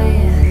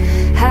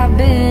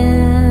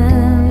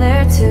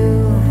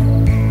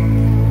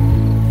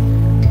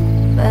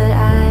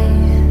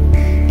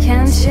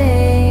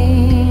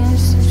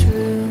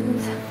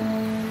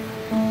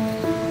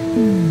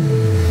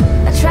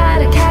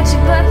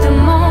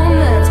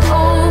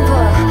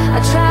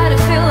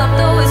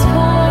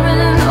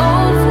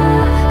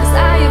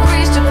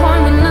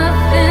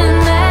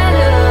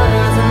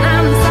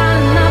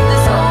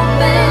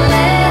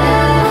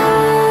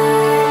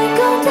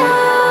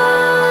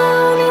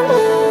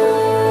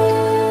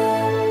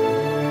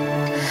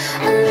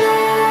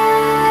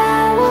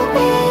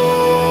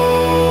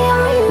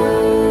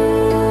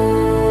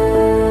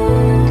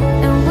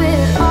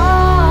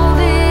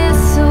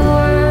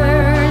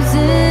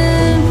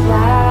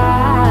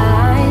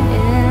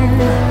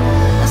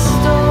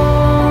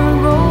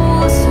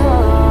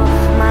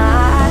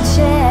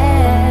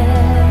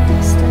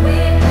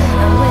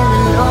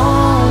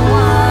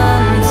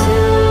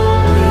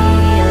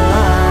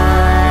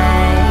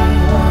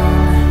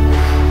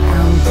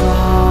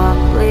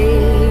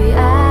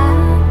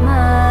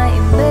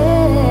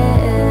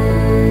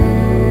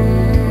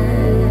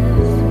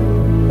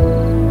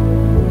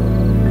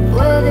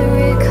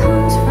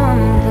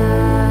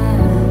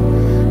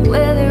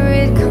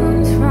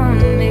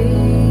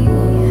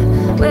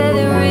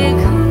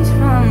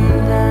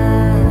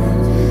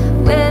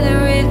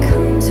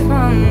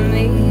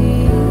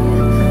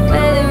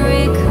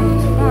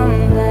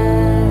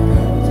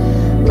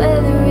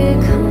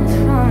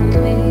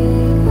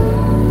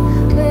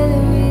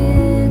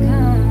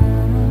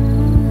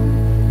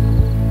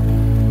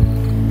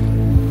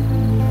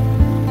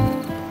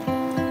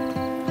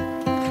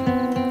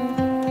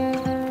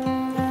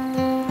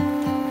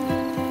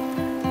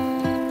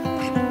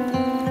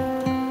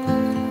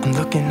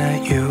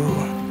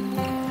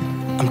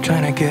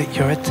 trying to get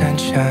your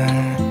attention.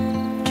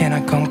 Can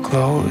I come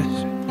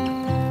close?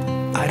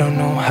 I don't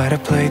know how to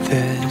play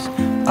this.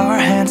 Our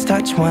hands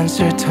touch once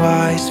or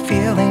twice,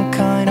 feeling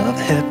kind of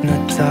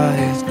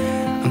hypnotized.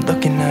 I'm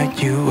looking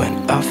at you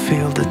and I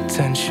feel the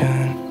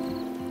tension.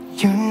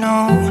 You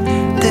know,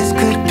 this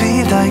could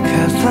be like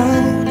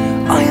heaven.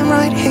 I am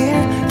right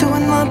here,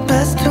 doing my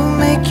best to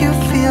make you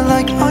feel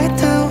like I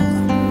do.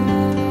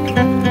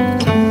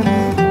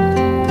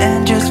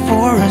 And just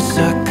for a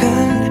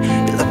second,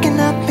 you're looking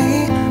at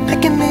me,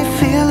 making me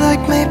feel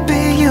like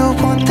maybe you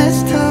want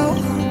this too.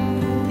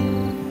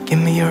 Give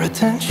me your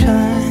attention.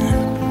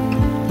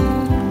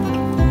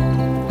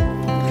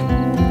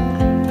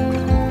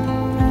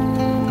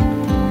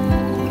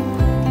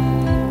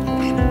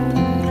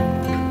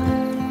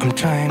 I'm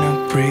trying to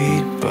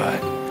breathe, but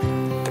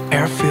the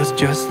air feels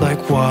just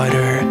like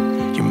water.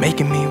 You're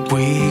making me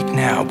weak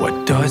now.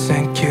 What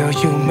doesn't kill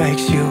you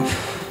makes you.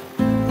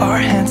 Our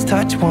hands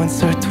touch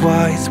once or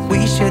twice,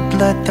 we should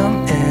let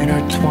them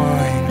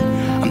intertwine.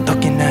 I'm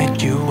looking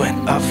at you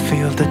and I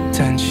feel the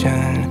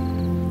tension.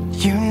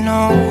 You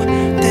know,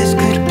 this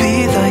could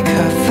be like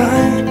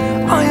heaven.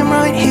 I am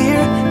right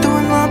here,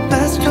 doing my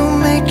best to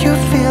make you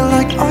feel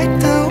like I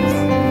do.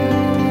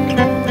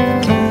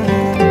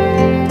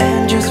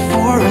 And just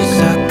for a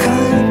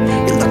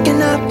second, you're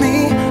looking at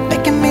me,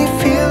 making me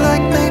feel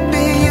like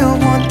maybe you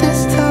want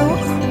this too.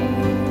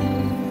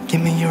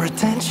 Give me your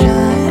attention.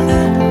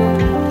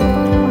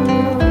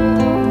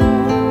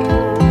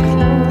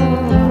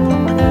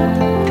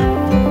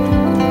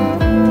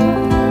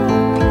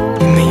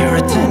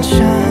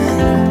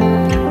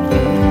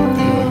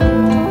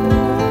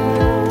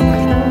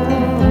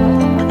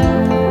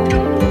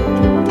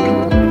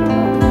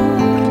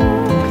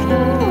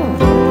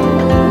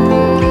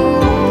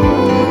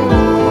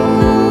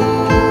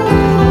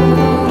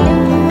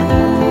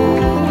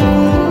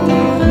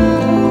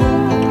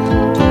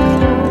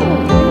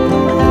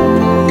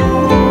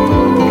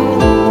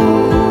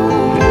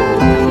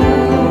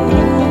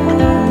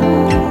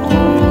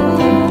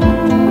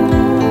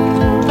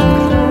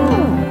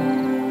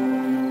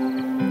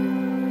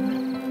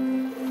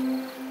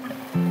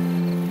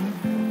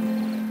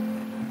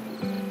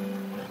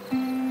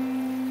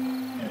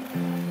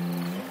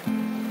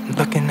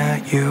 Looking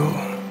at you,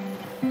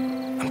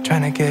 I'm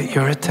trying to get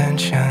your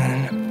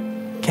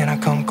attention. Can I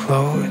come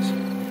close?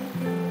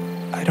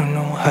 I don't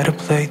know how to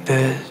play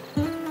this.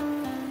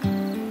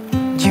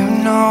 You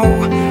know,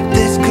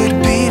 this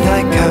could be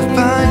like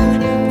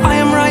heaven. I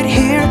am right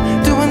here,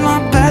 doing my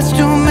best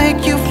to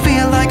make you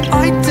feel like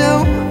I do.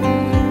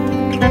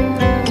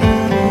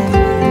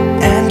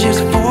 And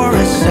just for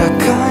a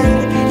second,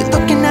 you're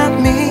looking at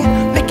me,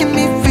 making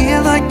me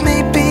feel like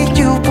maybe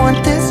you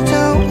want this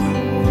too.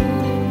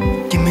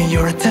 Give me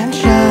your attention.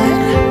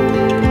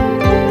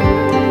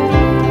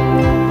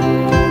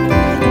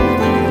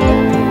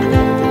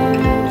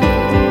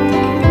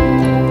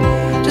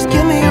 Just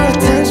give me your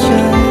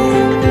attention.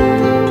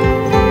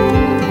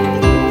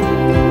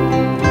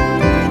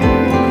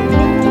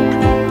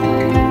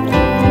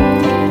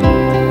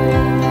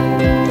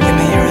 Give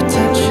me your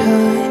attention.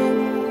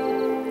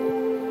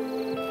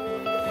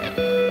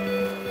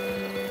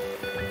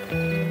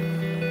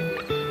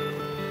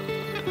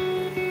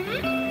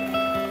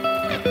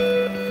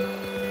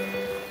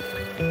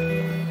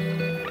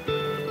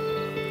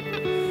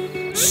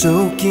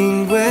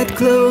 Soaking wet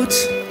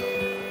clothes,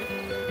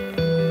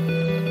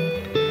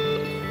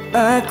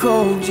 I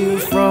called you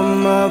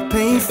from a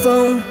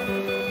payphone.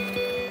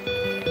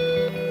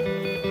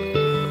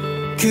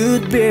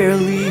 Could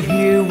barely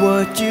hear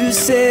what you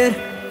said,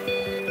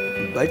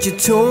 but you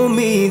told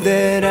me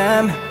that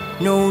I'm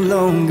no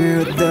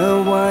longer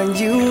the one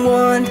you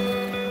want.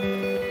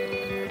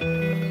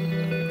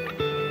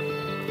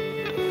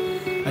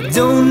 I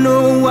don't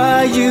know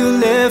why you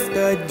left,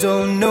 I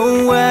don't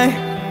know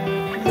why.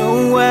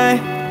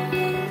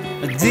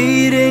 I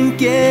didn't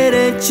get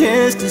a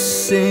chance to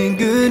say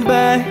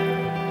goodbye.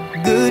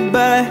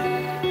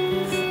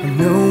 I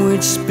know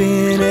it's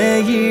been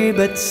a year,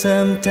 but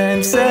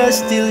sometimes I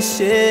still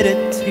shed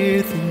a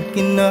tear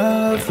thinking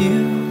of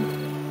you.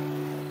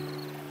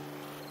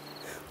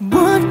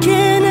 What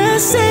can I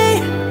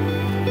say?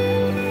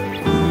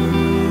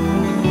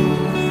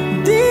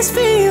 These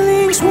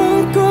feelings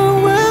won't go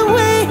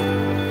away.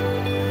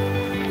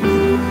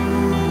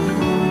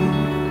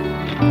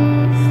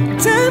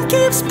 Time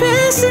keeps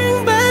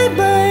passing by,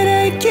 but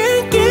I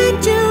can't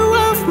get you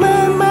off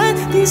my mind.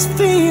 These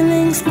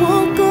feelings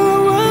won't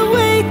go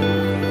away.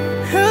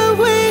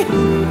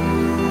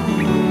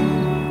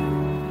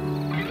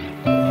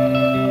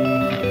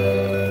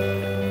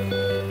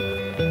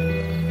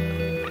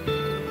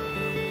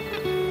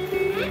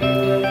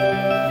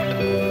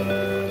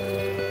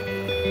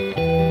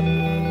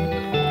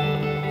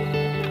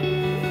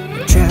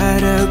 Try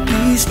to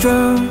be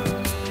strong.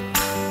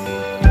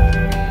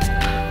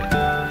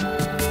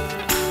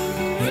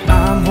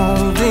 I'm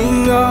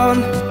holding on.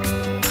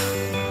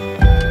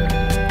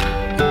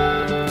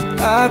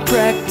 I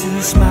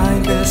practice my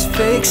best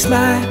fake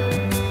smile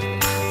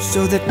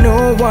so that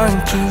no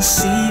one can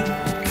see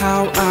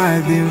how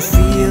I've been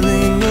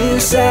feeling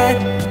inside.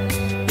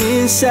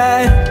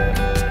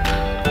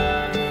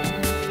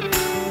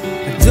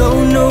 I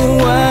don't know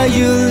why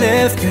you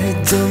left, I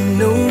don't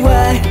know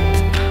why.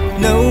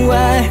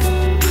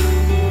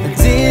 I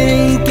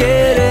didn't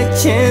get a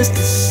chance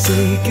to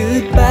say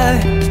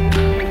goodbye.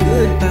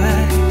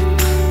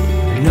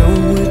 I know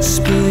it's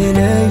been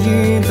a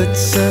year, but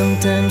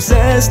sometimes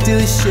I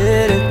still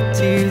shed a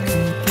tear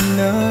thinking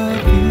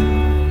of you.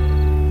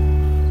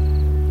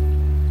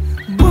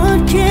 What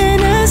can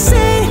I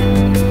say?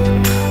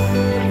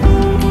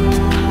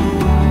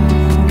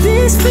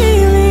 These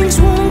feelings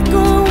won't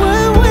go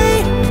away.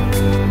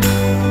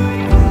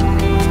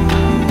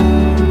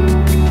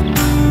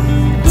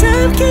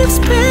 Time keeps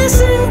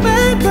passing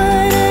by,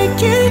 but I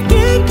can't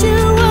get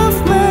you off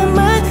my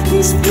mind.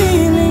 These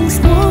feelings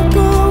won't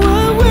go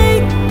away.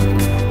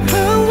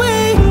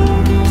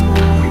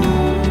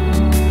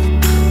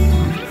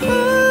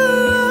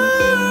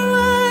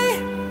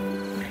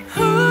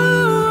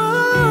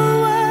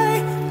 Why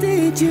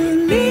did you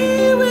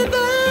leave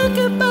without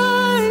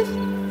goodbyes?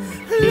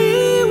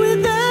 Leave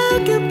without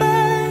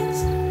goodbyes.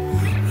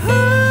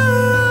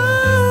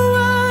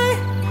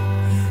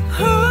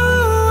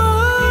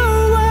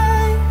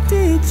 Why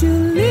did you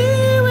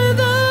leave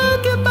without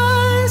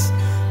goodbyes?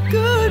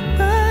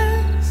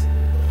 Goodbyes.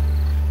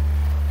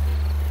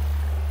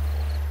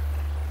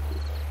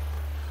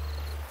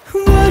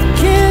 What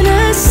can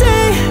I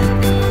say?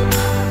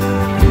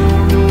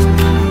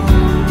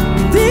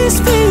 These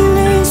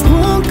feelings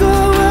won't go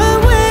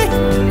away.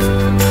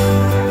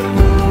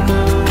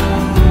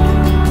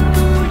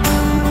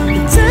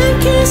 Time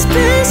keeps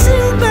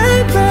passing by,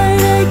 but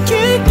I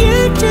can't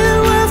get you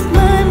off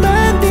my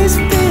mind. These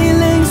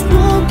feelings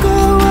won't go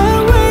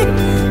away.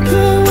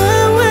 Go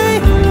away,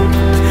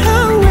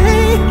 away.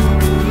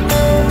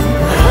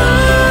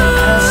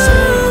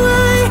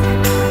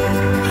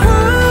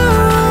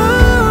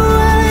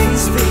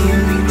 These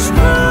feelings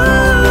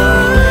won't go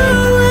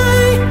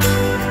away.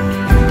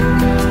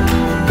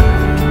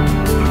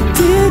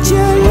 Did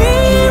you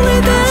leave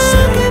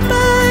without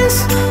goodbyes?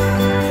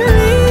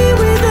 Leave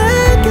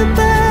without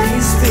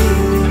goodbyes. These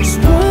feelings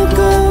won't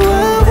go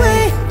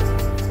away,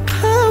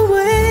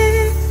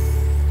 away.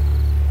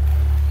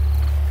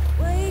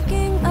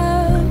 Waking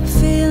up,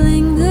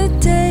 feeling the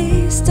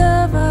taste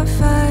of our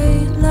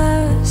fight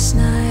last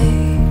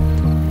night.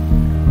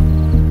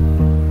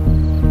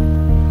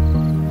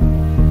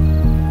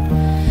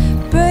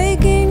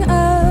 Breaking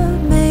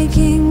up,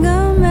 making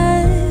a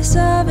mess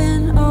of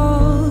an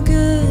all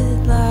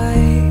good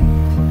life.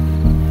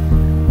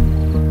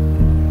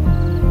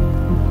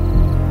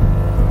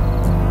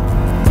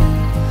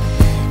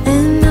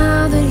 And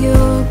now that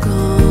you're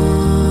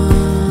gone,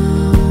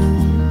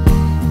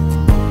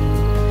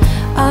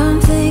 I'm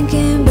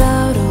thinking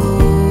about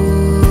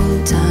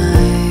old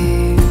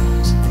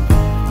times.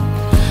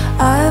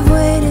 I've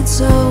waited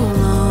so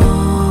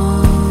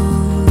long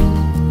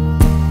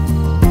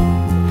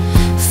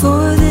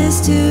for this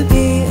to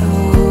be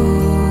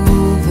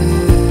over.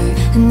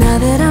 And now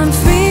that I'm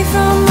free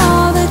from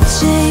all the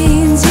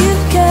chains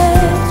you've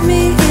kept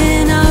me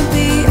in, I'll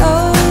be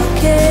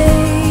okay.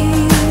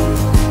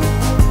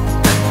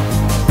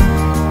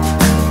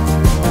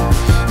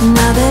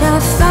 Now that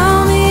I've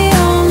found the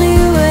only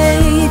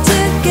way to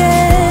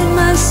get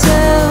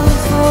myself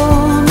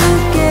home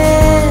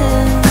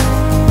again,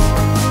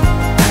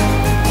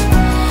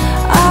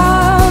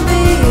 I'll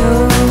be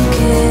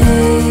okay.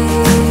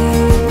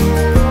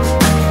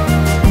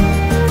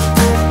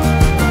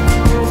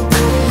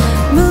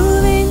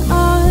 Moving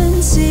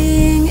on,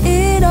 seeing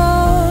it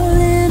all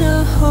in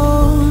a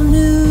whole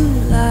new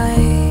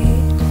light.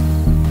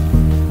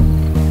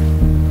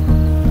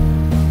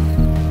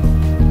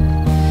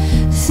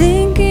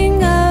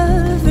 Thinking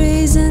of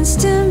reasons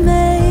to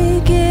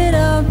make it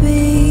all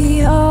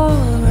be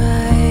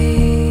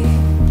alright.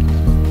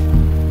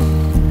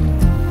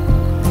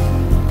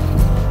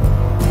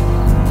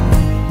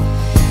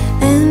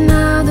 And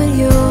now that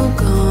you're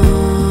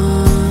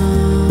gone,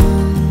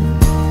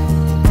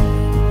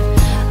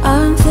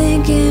 I'm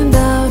thinking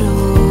about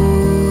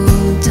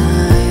old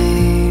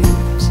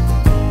times.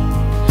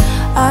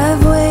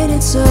 I've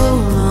waited so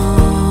long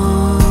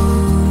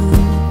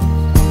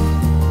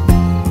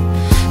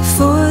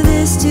for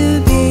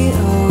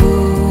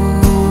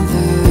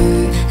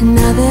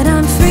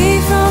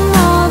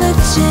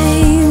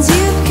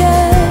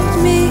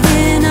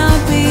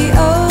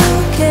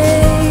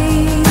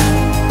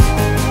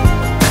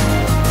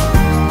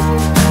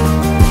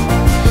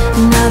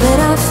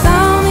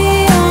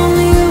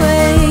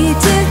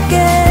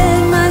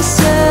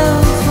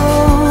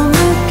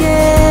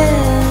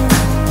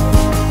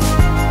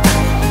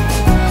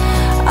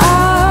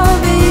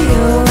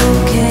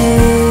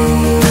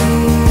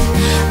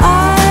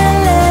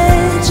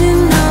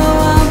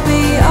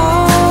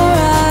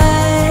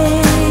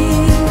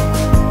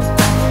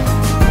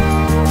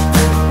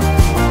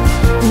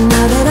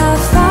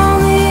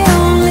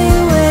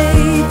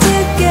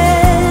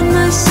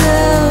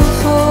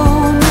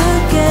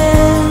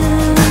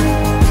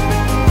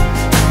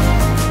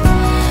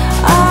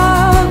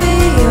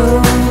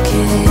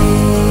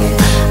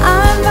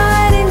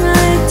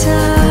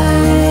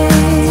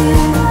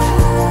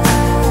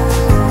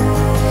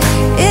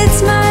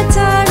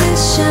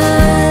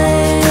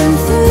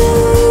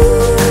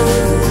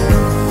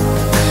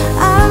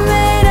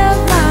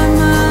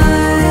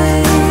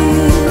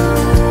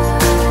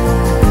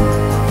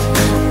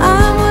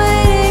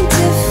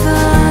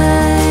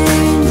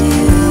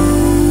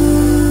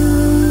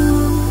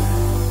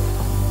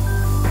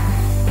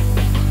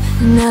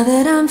Now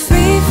that I'm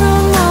free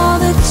from all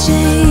the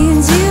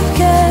chains you've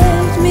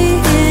kept me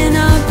in,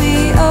 I'll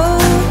be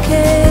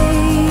okay.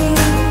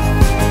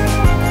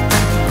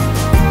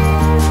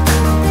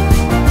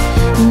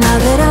 Now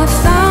that I've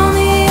found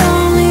the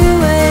only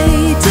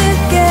way to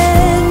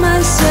get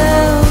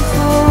myself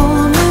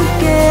home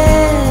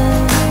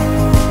again,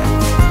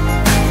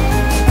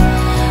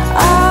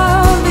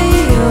 I'll be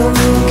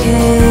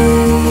okay.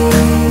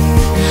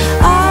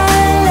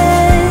 I'll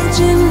let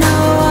you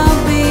know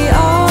I'll be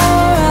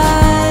alright.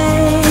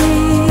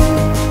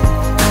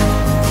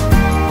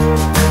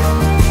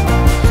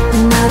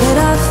 Now that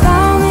I've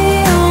found the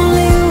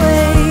only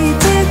way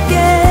to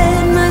get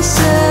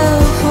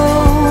myself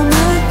home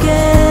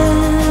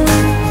again,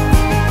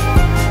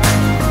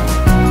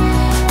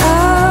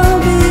 I'll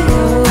be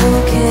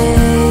okay.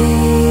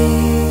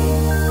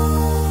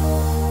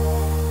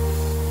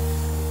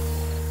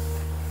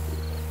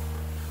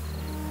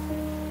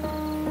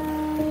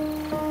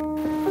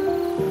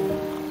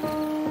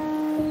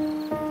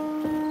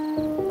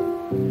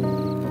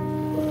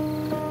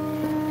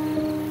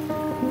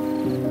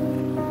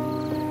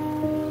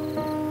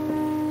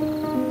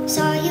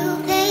 Saw you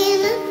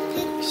paint a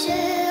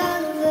picture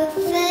of a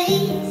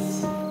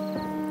face,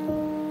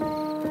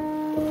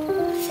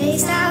 a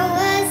face that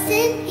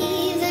wasn't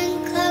even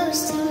close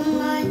to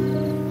mine.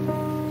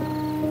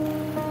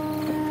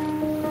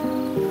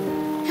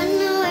 I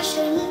know I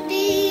shouldn't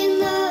be in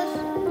love,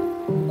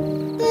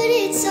 but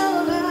it's so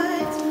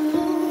hard to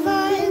move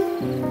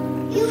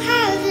on. You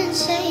haven't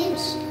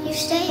changed, you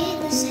stayed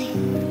the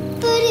same.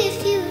 But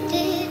if you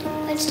did,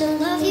 I'd still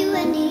love you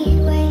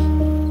anyway.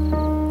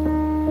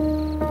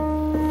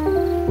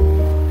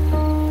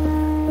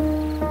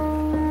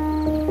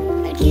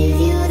 I'd give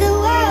you the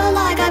world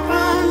like I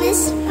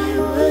promised I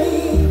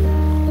would,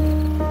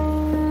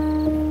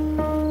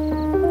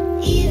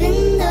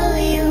 even though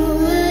you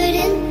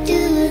wouldn't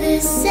do the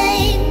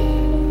same.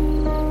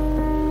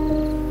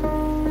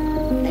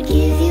 I'd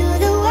give you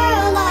the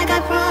world like I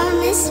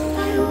promised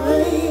I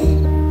would,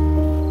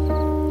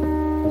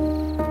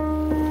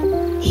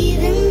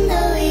 even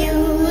though you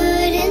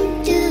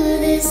wouldn't do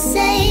the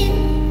same.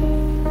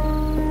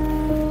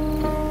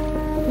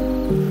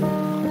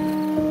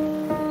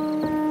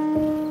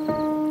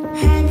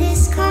 Had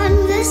this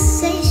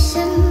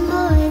conversation